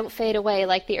ensure they don't fade away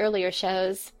like the earlier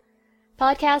shows.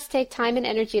 Podcasts take time and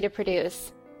energy to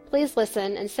produce. Please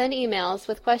listen and send emails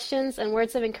with questions and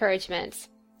words of encouragement.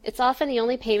 It's often the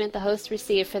only payment the hosts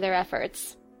receive for their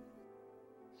efforts.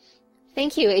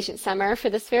 Thank you, Agent Summer, for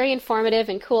this very informative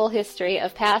and cool history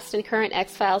of past and current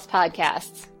X-Files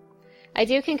podcasts. I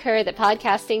do concur that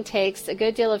podcasting takes a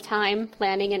good deal of time,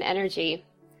 planning, and energy.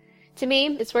 To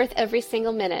me, it's worth every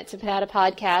single minute to put out a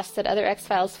podcast that other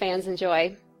X-Files fans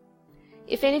enjoy.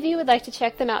 If any of you would like to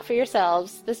check them out for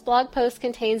yourselves, this blog post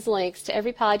contains links to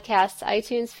every podcast's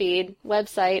iTunes feed,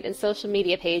 website, and social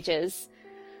media pages.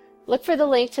 Look for the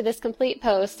link to this complete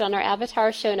post on our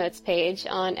Avatar show notes page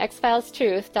on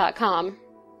xfilestruth.com.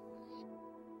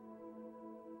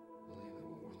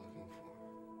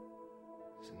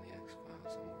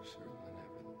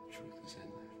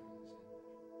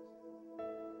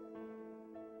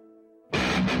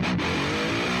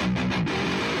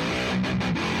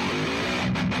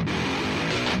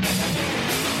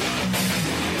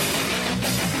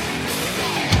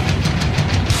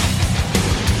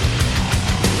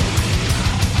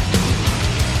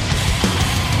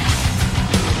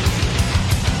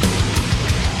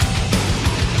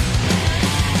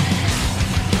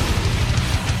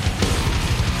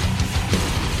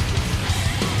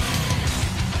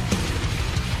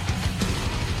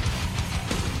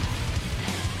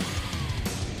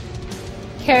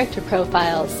 Character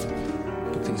profiles.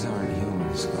 But these aren't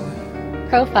human, Scully.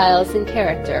 Profiles in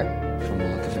character. From the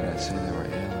look of it, I'd say they were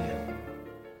alien.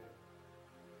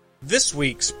 This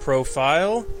week's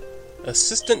profile,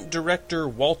 Assistant Director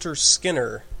Walter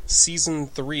Skinner, Season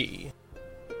 3.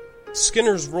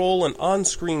 Skinner's role and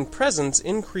on-screen presence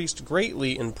increased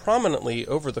greatly and prominently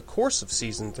over the course of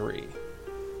Season 3.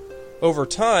 Over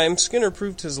time, Skinner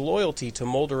proved his loyalty to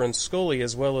Mulder and Scully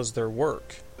as well as their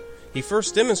work. He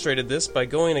first demonstrated this by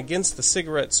going against the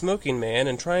cigarette-smoking man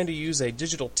and trying to use a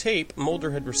digital tape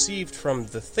Mulder had received from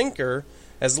The Thinker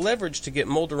as leverage to get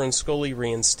Mulder and Scully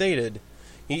reinstated.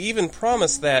 He even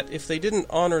promised that, if they didn't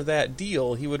honor that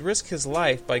deal, he would risk his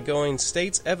life by going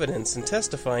state's evidence and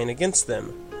testifying against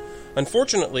them.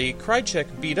 Unfortunately,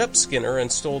 Krycek beat up Skinner and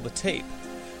stole the tape.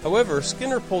 However,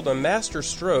 Skinner pulled a master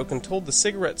stroke and told the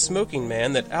cigarette-smoking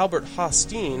man that Albert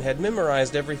Hosteen had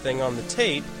memorized everything on the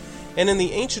tape, and in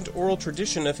the ancient oral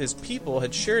tradition of his people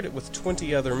had shared it with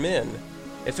 20 other men.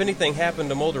 If anything happened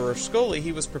to Mulder or Scully,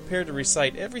 he was prepared to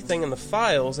recite everything in the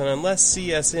files, and unless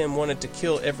CSM wanted to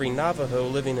kill every Navajo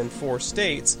living in 4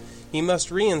 states, he must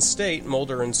reinstate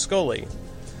Mulder and Scully.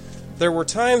 There were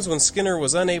times when Skinner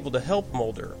was unable to help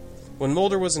Mulder. When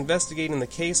Mulder was investigating the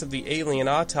case of the alien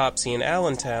autopsy in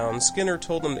Allentown, Skinner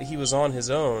told him that he was on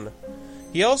his own.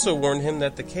 He also warned him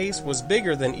that the case was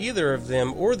bigger than either of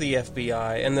them or the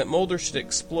FBI, and that Mulder should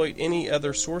exploit any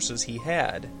other sources he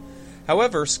had.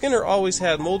 However, Skinner always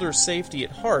had Mulder's safety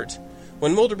at heart.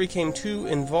 When Mulder became too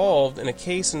involved in a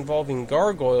case involving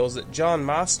gargoyles that John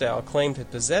Mostow claimed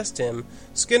had possessed him,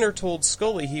 Skinner told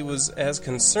Scully he was as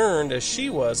concerned as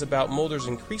she was about Mulder's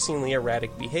increasingly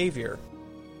erratic behavior.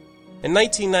 In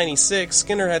 1996,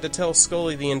 Skinner had to tell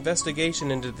Scully the investigation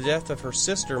into the death of her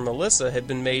sister, Melissa, had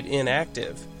been made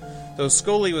inactive. Though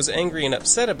Scully was angry and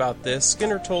upset about this,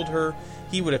 Skinner told her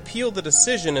he would appeal the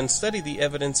decision and study the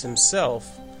evidence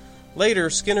himself. Later,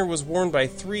 Skinner was warned by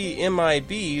 3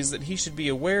 MIBs that he should be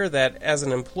aware that, as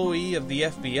an employee of the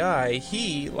FBI,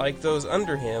 he, like those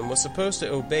under him, was supposed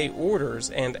to obey orders,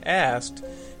 and asked,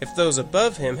 if those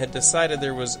above him had decided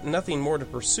there was nothing more to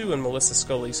pursue in Melissa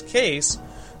Scully's case,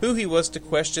 who he was to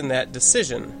question that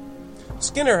decision.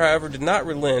 Skinner, however, did not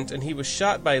relent, and he was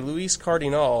shot by Luis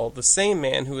Cardinal, the same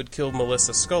man who had killed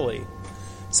Melissa Scully.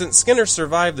 Since Skinner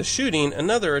survived the shooting,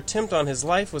 another attempt on his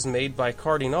life was made by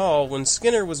Cardinal when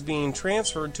Skinner was being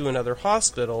transferred to another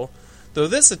hospital, though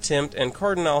this attempt and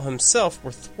Cardinal himself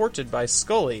were thwarted by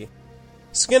Scully.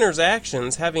 Skinner's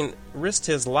actions, having risked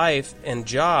his life and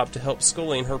job to help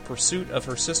Scully in her pursuit of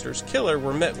her sister's killer,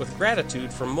 were met with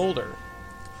gratitude from Mulder.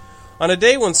 On a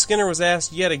day when Skinner was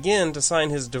asked yet again to sign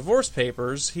his divorce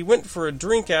papers, he went for a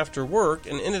drink after work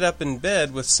and ended up in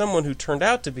bed with someone who turned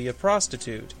out to be a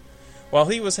prostitute. While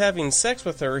he was having sex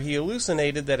with her, he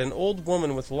hallucinated that an old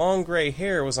woman with long gray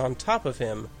hair was on top of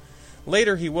him.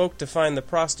 Later he woke to find the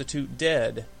prostitute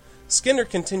dead. Skinner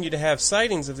continued to have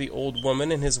sightings of the old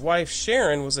woman, and his wife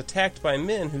Sharon was attacked by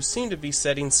men who seemed to be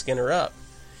setting Skinner up.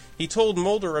 He told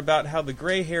Mulder about how the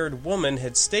gray-haired woman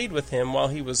had stayed with him while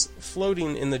he was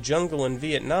floating in the jungle in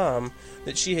Vietnam,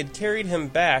 that she had carried him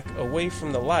back away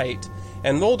from the light,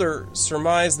 and Mulder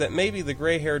surmised that maybe the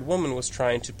gray-haired woman was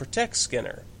trying to protect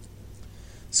Skinner.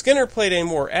 Skinner played a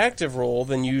more active role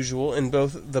than usual in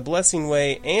both The Blessing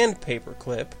Way and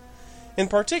Paperclip. In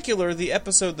particular, the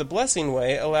episode The Blessing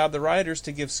Way allowed the writers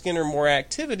to give Skinner more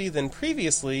activity than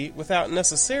previously without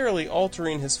necessarily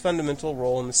altering his fundamental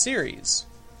role in the series.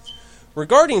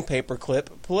 Regarding Paperclip,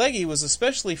 Pileggi was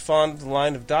especially fond of the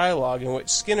line of dialogue in which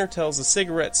Skinner tells a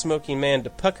cigarette-smoking man to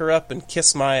pucker up and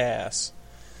kiss my ass.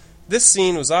 This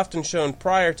scene was often shown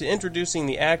prior to introducing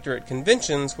the actor at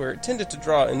conventions, where it tended to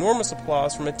draw enormous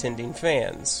applause from attending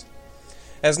fans.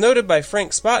 As noted by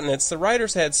Frank Spotnitz, the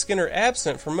writers had Skinner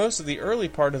absent for most of the early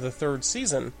part of the 3rd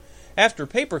season, after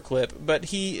Paperclip, but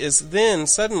he is then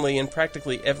suddenly in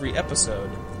practically every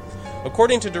episode.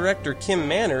 According to director Kim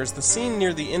Manners, the scene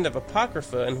near the end of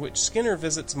Apocrypha in which Skinner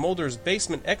visits Mulder's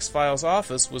basement X-Files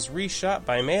office was reshot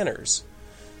by Manners.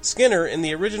 Skinner, in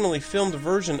the originally filmed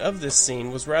version of this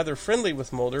scene, was rather friendly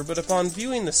with Mulder, but upon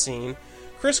viewing the scene,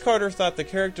 Chris Carter thought the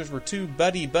characters were too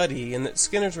buddy-buddy and that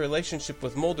Skinner's relationship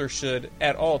with Mulder should,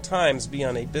 at all times, be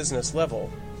on a business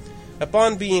level.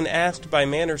 Upon being asked by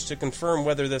Manners to confirm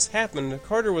whether this happened,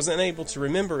 Carter was unable to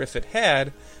remember if it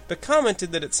had, but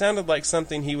commented that it sounded like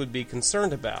something he would be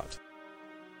concerned about.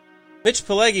 Mitch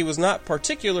Pileggi was not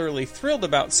particularly thrilled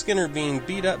about Skinner being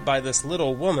beat up by this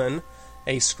little woman,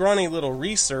 a scrawny little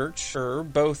researcher,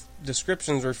 both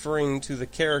descriptions referring to the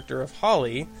character of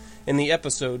Holly, in the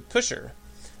episode Pusher,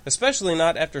 especially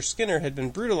not after Skinner had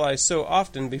been brutalized so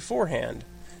often beforehand.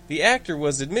 The actor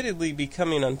was admittedly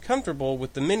becoming uncomfortable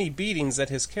with the many beatings that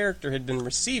his character had been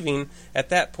receiving at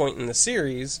that point in the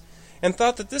series, and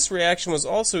thought that this reaction was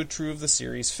also true of the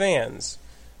series' fans.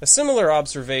 A similar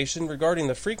observation regarding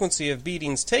the frequency of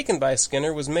beatings taken by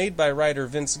Skinner was made by writer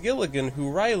Vince Gilligan, who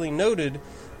wryly noted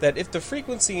that if the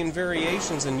frequency and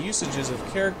variations in usages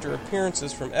of character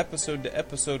appearances from episode to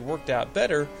episode worked out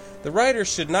better, the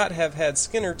writers should not have had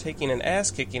Skinner taking an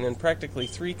ass-kicking in practically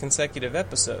 3 consecutive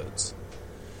episodes.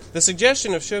 The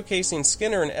suggestion of showcasing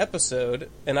Skinner in episode,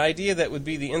 an idea that would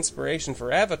be the inspiration for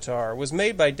Avatar, was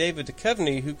made by David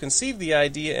Duchovny, who conceived the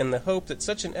idea in the hope that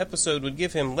such an episode would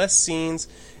give him less scenes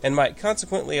and might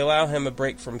consequently allow him a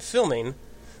break from filming.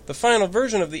 The final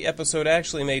version of the episode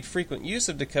actually made frequent use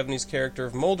of Duchovny's character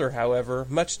of Mulder, however,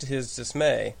 much to his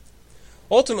dismay.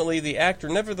 Ultimately, the actor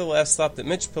nevertheless thought that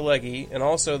Mitch Pileggi, and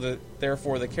also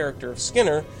therefore the character of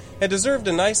Skinner, had deserved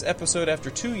a nice episode after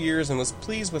 2 years and was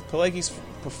pleased with Pileggi's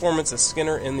performance as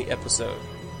Skinner in the episode.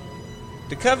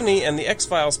 Duchovny and the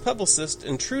X-Files publicist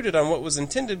intruded on what was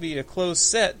intended to be a closed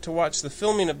set to watch the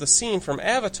filming of the scene from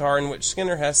Avatar in which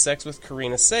Skinner has sex with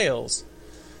Karina Sales.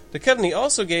 Duchovny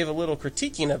also gave a little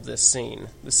critiquing of this scene.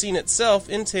 The scene itself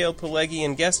entailed Pileggi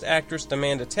and guest actress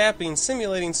Amanda Tapping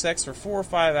simulating sex for 4 or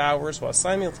 5 hours while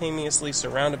simultaneously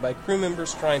surrounded by crew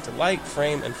members trying to light,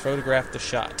 frame, and photograph the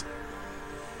shot.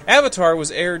 Avatar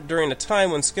was aired during a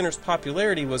time when Skinner's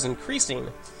popularity was increasing.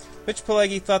 Mitch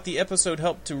Pileggi thought the episode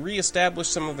helped to re-establish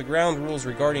some of the ground rules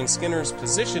regarding Skinner's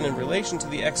position in relation to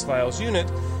the X-Files unit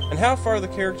and how far the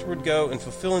character would go in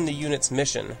fulfilling the unit's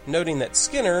mission, noting that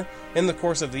Skinner, in the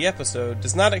course of the episode,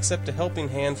 does not accept a helping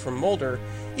hand from Mulder,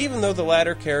 even though the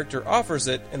latter character offers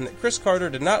it, and that Chris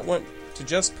Carter did not want to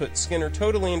just put Skinner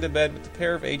totally into bed with the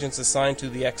pair of agents assigned to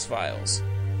the X-Files.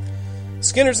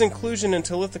 Skinner's inclusion in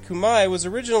Talitha Kumai was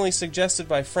originally suggested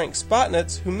by Frank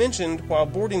Spotnitz, who mentioned, while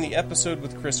boarding the episode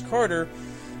with Chris Carter,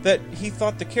 that he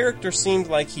thought the character seemed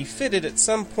like he fitted at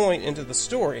some point into the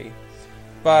story.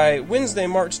 By Wednesday,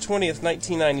 March 20th,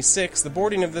 1996, the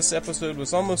boarding of this episode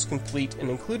was almost complete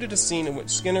and included a scene in which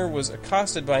Skinner was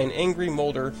accosted by an angry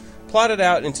Mulder, plotted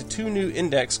out into 2 new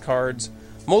index cards: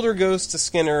 Mulder goes to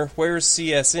Skinner, where's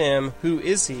CSM, who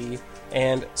is he?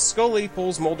 And Scully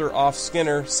pulls Mulder off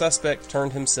Skinner, suspect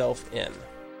turned himself in.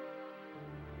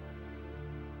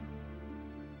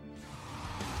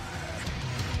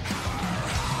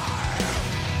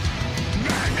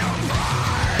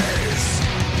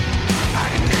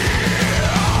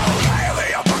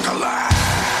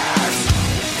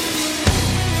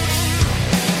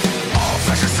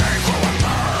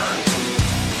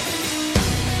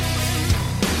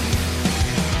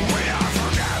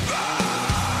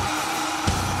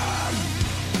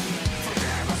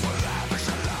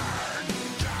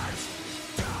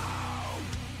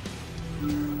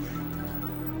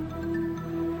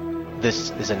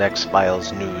 This is an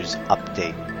X-Files news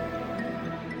update.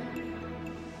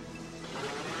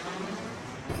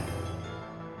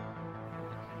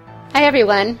 Hi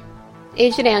everyone,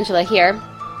 Agent Angela here.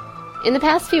 In the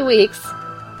past few weeks,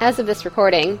 as of this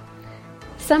recording,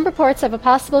 some reports of a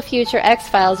possible future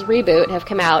X-Files reboot have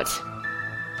come out.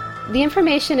 The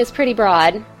information is pretty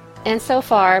broad, and so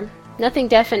far, nothing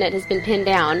definite has been pinned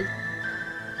down.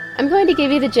 I'm going to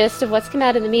give you the gist of what's come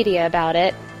out in the media about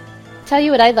it, tell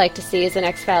you what I'd like to see as an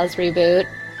X-Files reboot,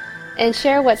 and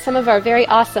share what some of our very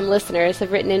awesome listeners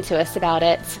have written into us about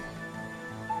it.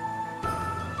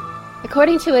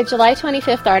 According to a July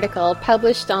 25th article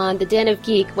published on the Den of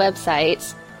Geek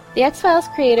website, the X-Files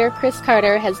creator Chris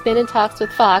Carter has been in talks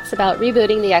with Fox about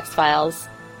rebooting the X-Files.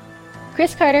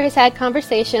 Chris Carter has had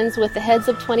conversations with the heads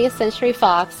of 20th Century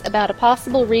Fox about a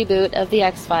possible reboot of the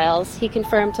X-Files, he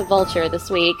confirmed to Vulture this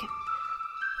week.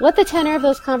 What the tenor of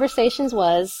those conversations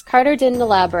was, Carter didn't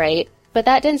elaborate, but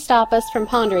that didn't stop us from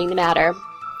pondering the matter.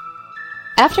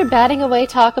 After batting away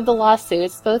talk of the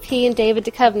lawsuits both he and David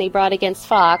Duchovny brought against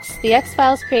Fox, the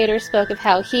X-Files creator spoke of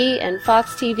how he and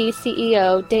Fox TV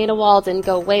CEO Dana Walden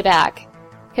go way back,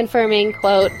 confirming,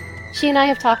 quote, "She and I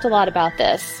have talked a lot about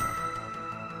this."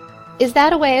 Is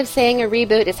that a way of saying a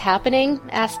reboot is happening?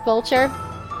 Asked Vulture.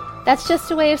 That's just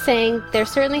a way of saying there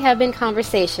certainly have been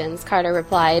conversations, Carter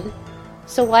replied.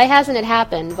 So why hasn't it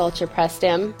happened? Vulture pressed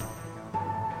him.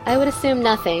 I would assume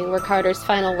nothing were Carter's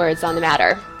final words on the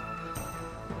matter.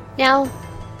 Now,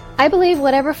 I believe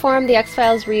whatever form the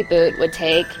X-Files reboot would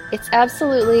take, it's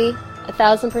absolutely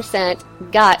 1,000%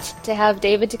 got to have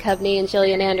David Duchovny and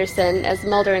Gillian Anderson as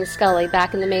Mulder and Scully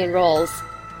back in the main roles.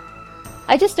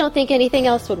 I just don't think anything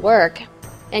else would work,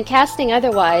 and casting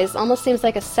otherwise almost seems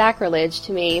like a sacrilege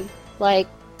to me, like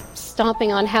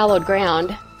stomping on hallowed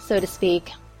ground, so to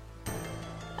speak.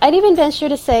 I'd even venture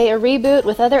to say a reboot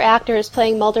with other actors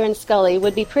playing Mulder and Scully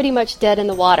would be pretty much dead in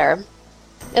the water.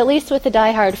 At least with the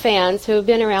diehard fans who have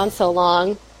been around so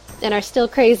long, and are still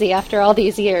crazy after all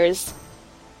these years.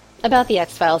 About the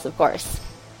X-Files, of course.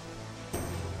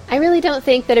 I really don't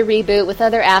think that a reboot with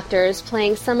other actors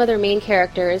playing some other main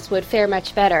characters would fare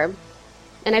much better.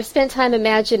 And I've spent time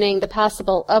imagining the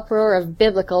possible uproar of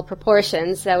biblical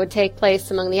proportions that would take place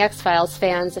among the X-Files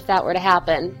fans if that were to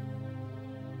happen.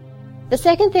 The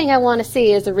second thing I want to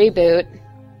see is a reboot,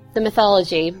 the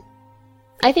mythology.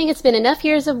 I think it's been enough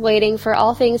years of waiting for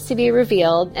all things to be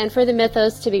revealed and for the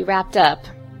mythos to be wrapped up.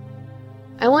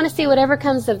 I want to see whatever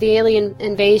comes of the alien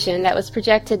invasion that was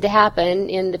projected to happen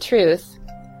in The Truth.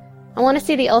 I want to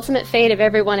see the ultimate fate of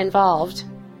everyone involved.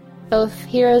 Both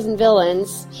heroes and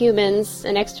villains, humans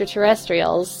and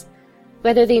extraterrestrials,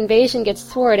 whether the invasion gets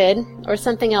thwarted or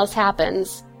something else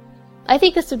happens. I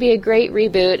think this would be a great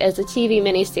reboot as a TV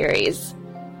miniseries.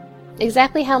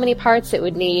 Exactly how many parts it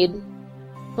would need,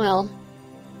 well,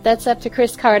 that's up to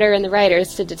Chris Carter and the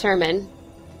writers to determine.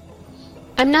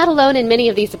 I'm not alone in many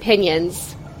of these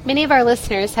opinions. Many of our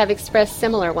listeners have expressed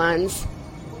similar ones.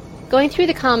 Going through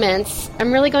the comments,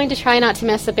 I'm really going to try not to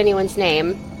mess up anyone's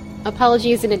name.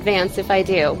 Apologies in advance if I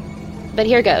do. But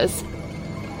here goes.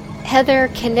 Heather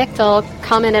Knichtel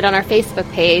commented on our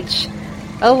Facebook page,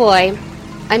 "Oh boy,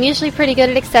 I'm usually pretty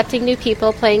good at accepting new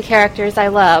people playing characters I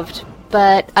loved,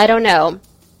 but I don't know.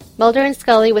 Mulder and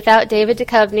Scully without David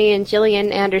Duchovny and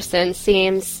Gillian Anderson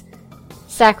seems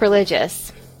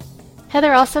sacrilegious."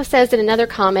 Heather also says in another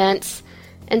comment,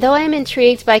 "And though I am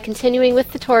intrigued by continuing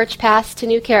with the torch passed to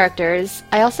new characters,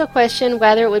 I also question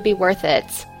whether it would be worth it.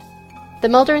 The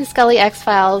Mulder and Scully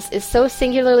X-Files is so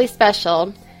singularly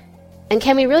special, and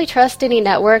can we really trust any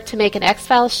network to make an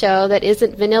X-Files show that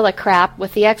isn't vanilla crap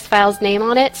with the X-Files name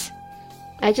on it?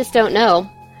 I just don't know.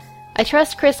 I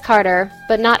trust Chris Carter,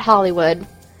 but not Hollywood.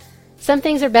 Some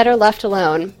things are better left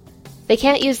alone. They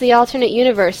can't use the alternate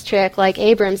universe trick like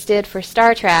Abrams did for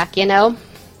Star Trek, you know?"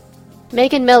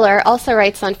 Megan Miller also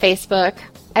writes on Facebook,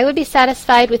 "I would be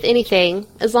satisfied with anything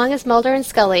as long as Mulder and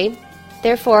Scully,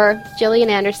 therefore Gillian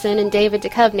Anderson and David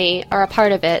Duchovny, are a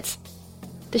part of it.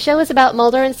 The show is about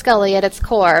Mulder and Scully at its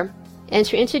core, and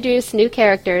to introduce new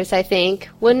characters, I think,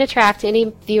 wouldn't attract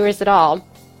any viewers at all.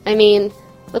 I mean,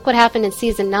 look what happened in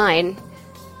Season 9.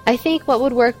 I think what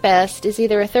would work best is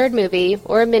either a third movie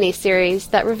or a miniseries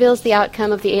that reveals the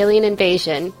outcome of the alien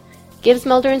invasion, gives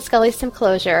Mulder and Scully some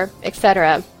closure,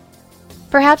 etc.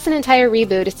 Perhaps an entire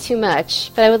reboot is too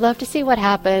much, but I would love to see what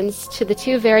happens to the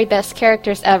two very best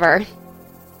characters ever."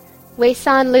 Wei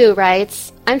San Lu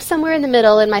writes, "I'm somewhere in the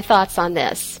middle in my thoughts on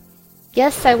this.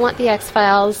 Yes, I want the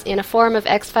X-Files in a form of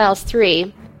X-Files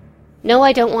 3. No,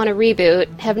 I don't want a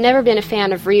reboot. Have never been a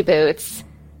fan of reboots.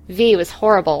 V was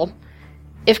horrible.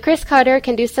 If Chris Carter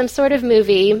can do some sort of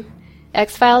movie,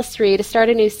 X-Files 3, to start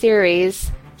a new series,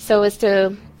 so as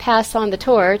to pass on the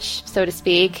torch, so to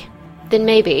speak, then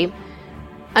maybe.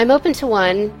 I'm open to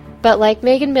one, but like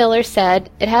Megan Miller said,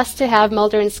 it has to have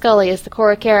Mulder and Scully as the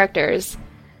core characters.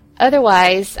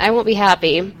 Otherwise, I won't be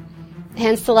happy.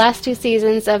 Hence the last two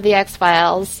seasons of The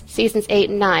X-Files, seasons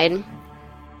 8 and 9.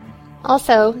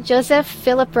 Also, Joseph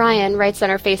Philip Bryan writes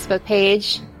on our Facebook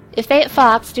page, "If they at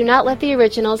Fox do not let the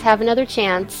originals have another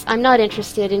chance, I'm not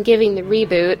interested in giving the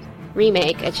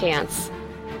remake a chance.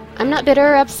 I'm not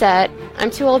bitter or upset.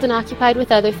 I'm too old and occupied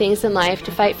with other things in life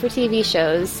to fight for TV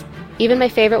shows, even my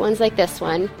favorite ones like this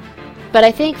one. But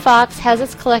I think Fox has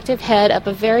its collective head up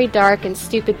a very dark and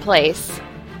stupid place.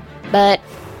 But,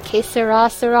 que sera,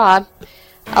 sera.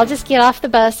 I'll just get off the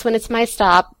bus when it's my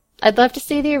stop. I'd love to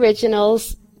see the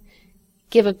originals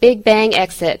give a big bang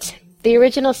exit. The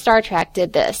original Star Trek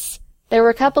did this. There were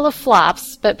a couple of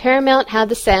flops, but Paramount had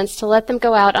the sense to let them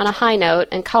go out on a high note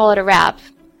and call it a wrap.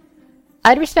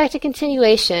 I'd respect a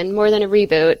continuation more than a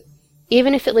reboot,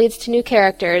 even if it leads to new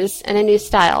characters and a new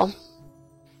style."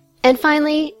 And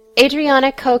finally,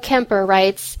 Adriana Coe-Kemper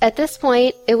writes, "At this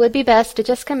point, it would be best to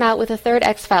just come out with a third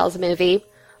X-Files movie,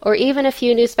 or even a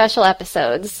few new special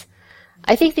episodes.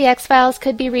 I think the X-Files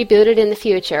could be rebooted in the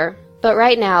future, but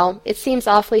right now, it seems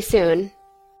awfully soon."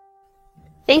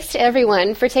 Thanks to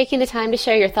everyone for taking the time to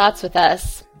share your thoughts with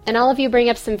us, and all of you bring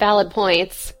up some valid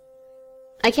points.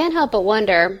 I can't help but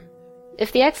wonder,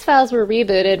 if the X-Files were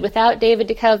rebooted without David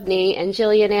Duchovny and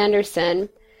Gillian Anderson,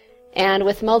 and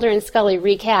with Mulder and Scully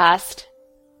recast,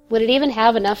 would it even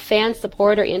have enough fan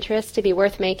support or interest to be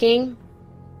worth making?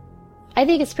 I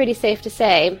think it's pretty safe to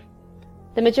say.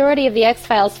 The majority of the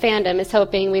X-Files fandom is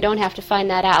hoping we don't have to find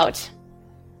that out.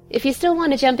 If you still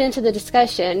want to jump into the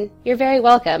discussion, you're very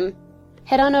welcome.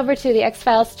 Head on over to the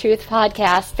X-Files Truth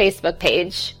Podcast Facebook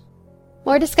page.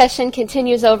 More discussion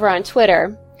continues over on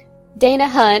Twitter. Dana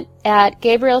Hunt at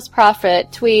Gabriel's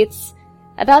Prophet tweets,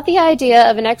 about the idea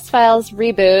of an X-Files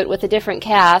reboot with a different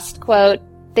cast, quote,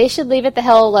 "They should leave it the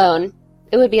hell alone.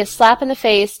 It would be a slap in the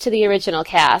face to the original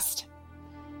cast."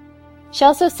 She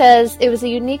also says it was a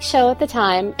unique show at the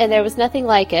time, and there was nothing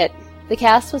like it. The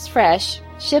cast was fresh,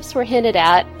 ships were hinted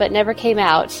at, but never came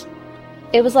out.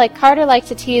 It was like Carter liked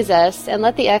to tease us and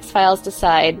let the X-Files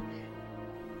decide.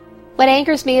 What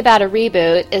angers me about a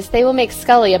reboot is they will make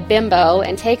Scully a bimbo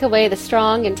and take away the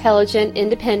strong, intelligent,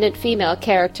 independent female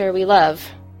character we love.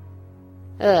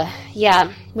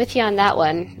 Yeah, with you on that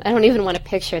one. I don't even want to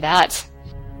picture that.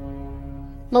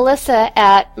 Melissa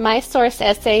at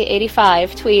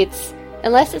MySourceEssay85 tweets,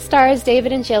 "Unless it stars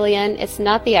David and Gillian, it's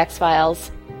not the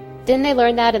X-Files. Didn't they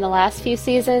learn that in the last few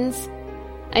seasons?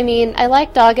 I mean, I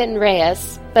like Doggett and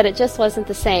Reyes, but it just wasn't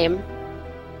the same."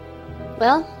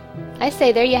 Well, I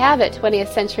say there you have it,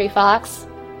 20th Century Fox.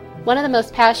 One of the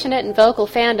most passionate and vocal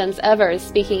fandoms ever is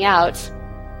speaking out.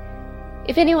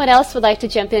 If anyone else would like to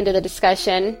jump into the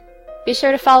discussion, be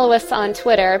sure to follow us on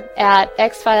Twitter at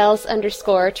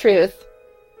Xfiles_truth.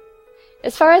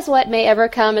 As far as what may ever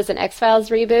come as an X-Files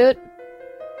reboot,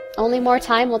 only more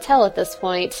time will tell at this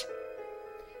point.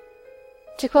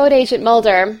 To quote Agent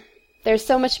Mulder, "There's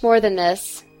so much more than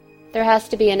this. There has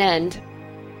to be an end."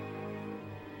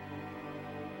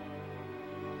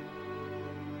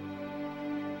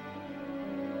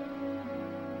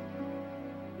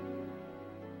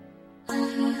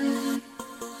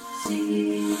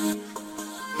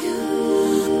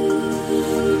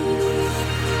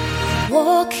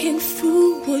 Walking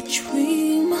through a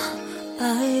dream,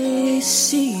 I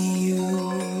see you.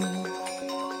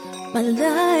 My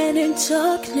light in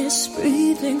darkness,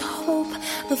 breathing hope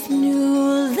of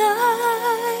new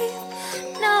life.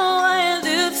 Now I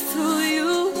live through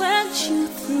you and you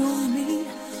through me,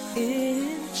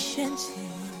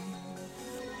 enchanting.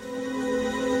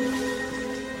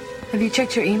 Have you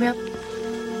checked your email?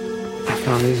 I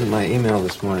found these in my email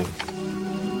this morning.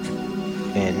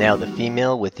 And now the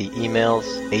female with the emails,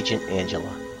 Agent Angela.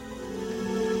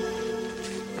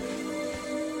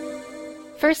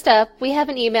 First up, we have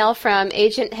an email from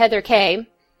Agent Heather K.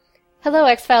 "Hello,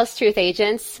 X-Files Truth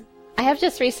Agents. I have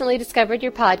just recently discovered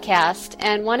your podcast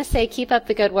and want to say keep up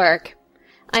the good work.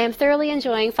 I am thoroughly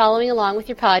enjoying following along with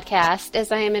your podcast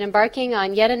as I am embarking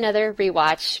on yet another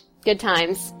rewatch. Good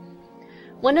times.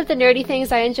 One of the nerdy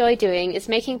things I enjoy doing is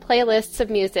making playlists of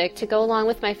music to go along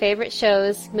with my favorite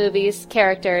shows, movies,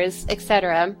 characters,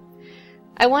 etc.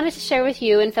 I wanted to share with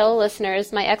you and fellow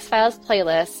listeners my X-Files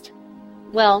playlist.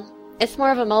 Well, it's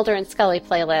more of a Mulder and Scully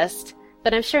playlist,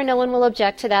 but I'm sure no one will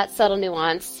object to that subtle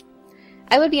nuance.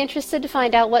 I would be interested to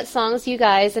find out what songs you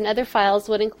guys and other files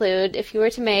would include if you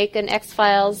were to make an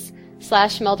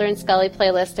X-Files/Mulder and Scully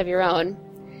playlist of your own.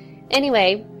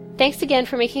 Anyway, thanks again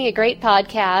for making a great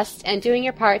podcast and doing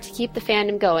your part to keep the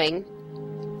fandom going.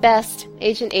 Best,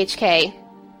 Agent HK."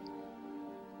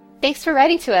 Thanks for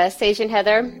writing to us, Agent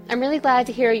Heather. I'm really glad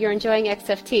to hear you're enjoying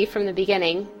XFT from the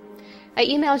beginning. I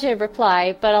emailed you a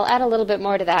reply, but I'll add a little bit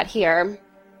more to that here.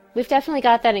 We've definitely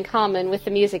got that in common with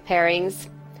the music pairings.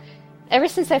 Ever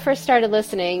since I first started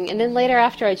listening, and then later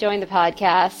after I joined the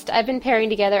podcast, I've been pairing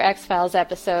together X-Files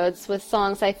episodes with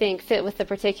songs I think fit with the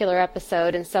particular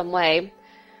episode in some way.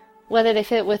 Whether they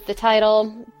fit with the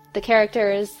title, the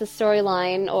characters, the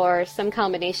storyline, or some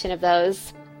combination of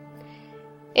those.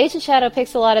 Agent Shadow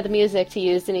picks a lot of the music to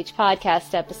use in each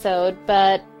podcast episode,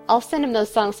 but I'll send him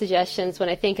those song suggestions when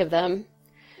I think of them.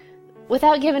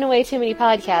 Without giving away too many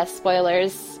podcast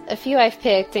spoilers, a few I've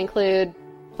picked include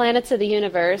Planets of the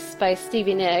Universe by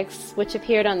Stevie Nicks, which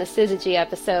appeared on the Syzygy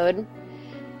episode,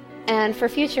 and for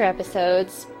future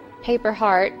episodes, Paper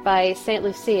Heart by St.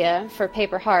 Lucia for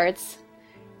Paper Hearts,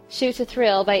 Shoot to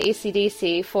Thrill by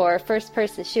AC/DC for First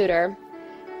Person Shooter,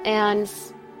 and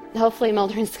hopefully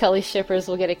Mulder and Scully shippers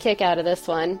will get a kick out of this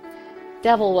one,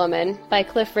 Devil Woman by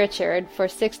Cliff Richard for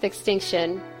Sixth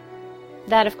Extinction,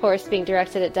 that of course being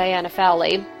directed at Diana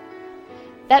Fowley.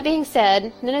 That being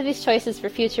said, none of these choices for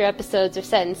future episodes are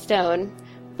set in stone.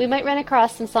 We might run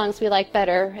across some songs we like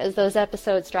better as those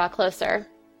episodes draw closer.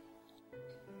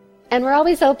 And we're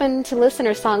always open to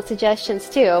listener song suggestions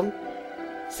too.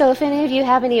 So if any of you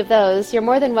have any of those, you're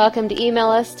more than welcome to email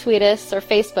us, tweet us, or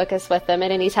Facebook us with them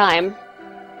at any time.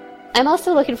 I'm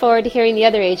also looking forward to hearing the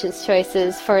other agents'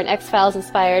 choices for an X-Files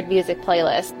inspired music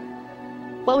playlist.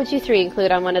 What would you three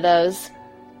include on one of those?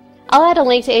 I'll add a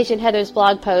link to Agent Heather's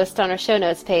blog post on our show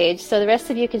notes page so the rest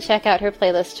of you can check out her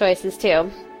playlist choices too.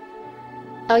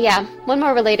 Oh yeah, one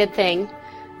more related thing.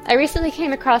 I recently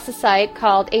came across a site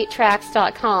called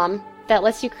 8tracks.com that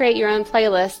lets you create your own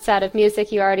playlists out of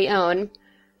music you already own,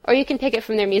 or you can pick it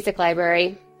from their music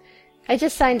library. I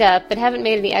just signed up, but haven't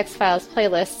made any X-Files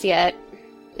playlists yet.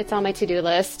 It's on my to-do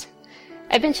list.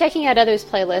 I've been checking out others'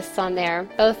 playlists on there,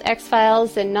 both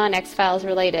X-Files and non-X-Files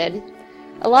related.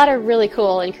 A lot are really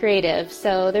cool and creative,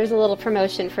 so there's a little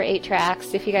promotion for 8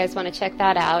 tracks if you guys want to check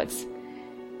that out.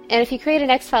 And if you create an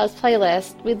X-Files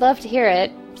playlist, we'd love to hear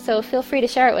it, so feel free to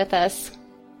share it with us.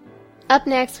 Up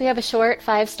next, we have a short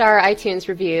 5-star iTunes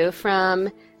review from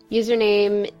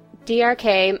username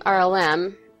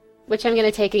DRKRLM, which I'm going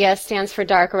to take a guess stands for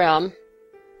Dark Realm.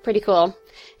 Pretty cool.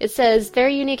 It says,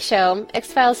 very unique show.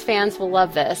 X-Files fans will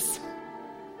love this.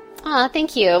 Aw,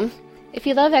 thank you. If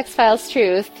you love X-Files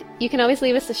Truth, you can always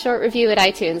leave us a short review at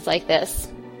iTunes like this.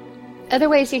 Other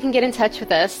ways you can get in touch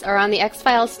with us are on the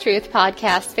X-Files Truth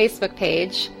podcast Facebook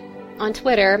page, on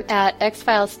Twitter at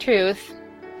X-Files Truth,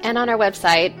 and on our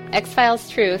website,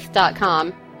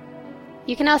 xfilestruth.com.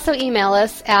 You can also email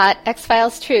us at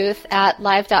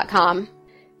xfilestruth@live.com.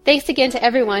 Thanks again to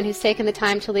everyone who's taken the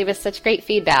time to leave us such great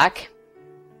feedback.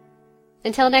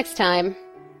 Until next time,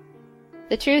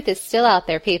 the truth is still out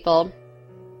there, people.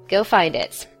 Go find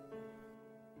it.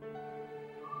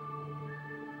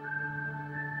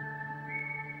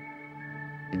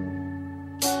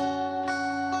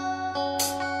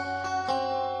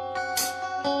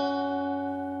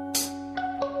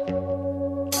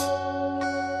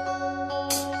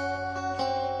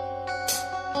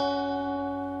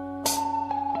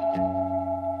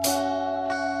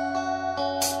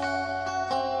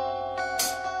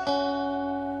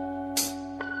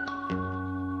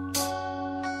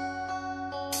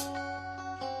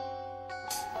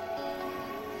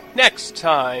 Next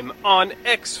time on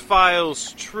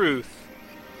X-Files Truth,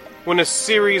 when a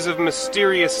series of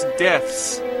mysterious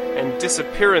deaths and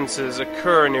disappearances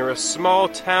occur near a small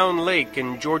town lake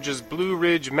in Georgia's Blue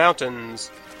Ridge Mountains,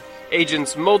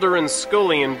 agents Mulder and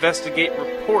Scully investigate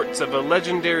reports of a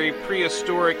legendary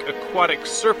prehistoric aquatic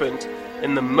serpent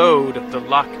in the mode of the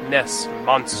Loch Ness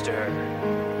Monster.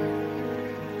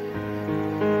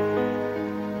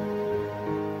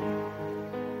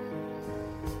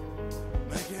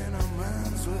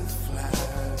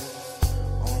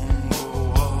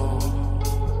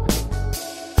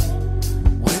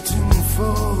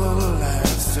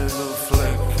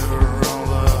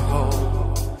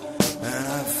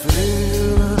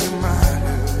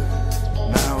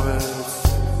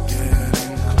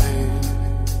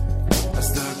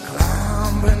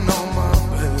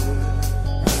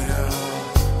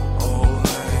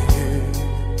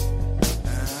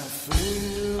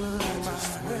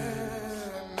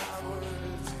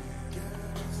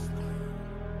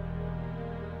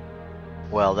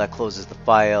 Well, that closes the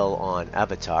file on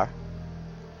Avatar.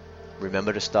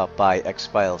 Remember to stop by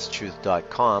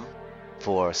xfilestruth.com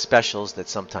for specials that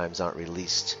sometimes aren't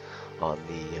released on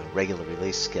the regular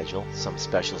release schedule. Some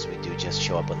specials we do just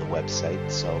show up on the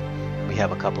website, so we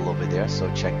have a couple over there,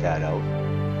 so check that out.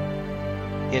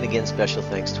 And again, special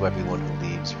thanks to everyone who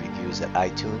leaves reviews at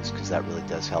iTunes, because that really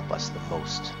does help us the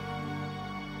most.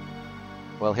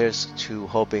 Well, here's to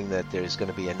hoping that there's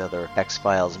going to be another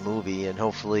X-Files movie and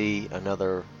hopefully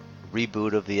another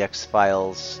reboot of the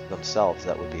X-Files themselves.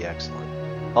 That would be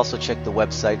excellent. Also check the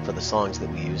website for the songs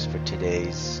that we use for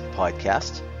today's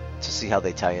podcast to see how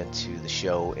they tie into the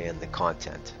show and the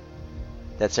content.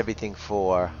 That's everything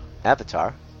for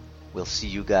Avatar. We'll see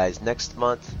you guys next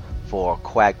month for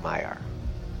Quagmire.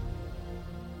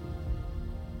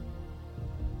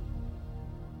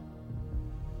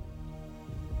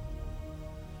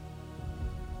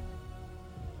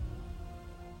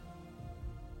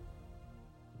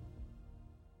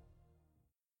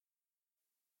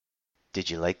 Did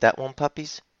you like that one,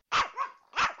 puppies?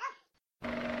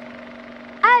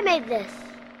 I made this.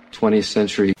 20th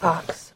Century Fox.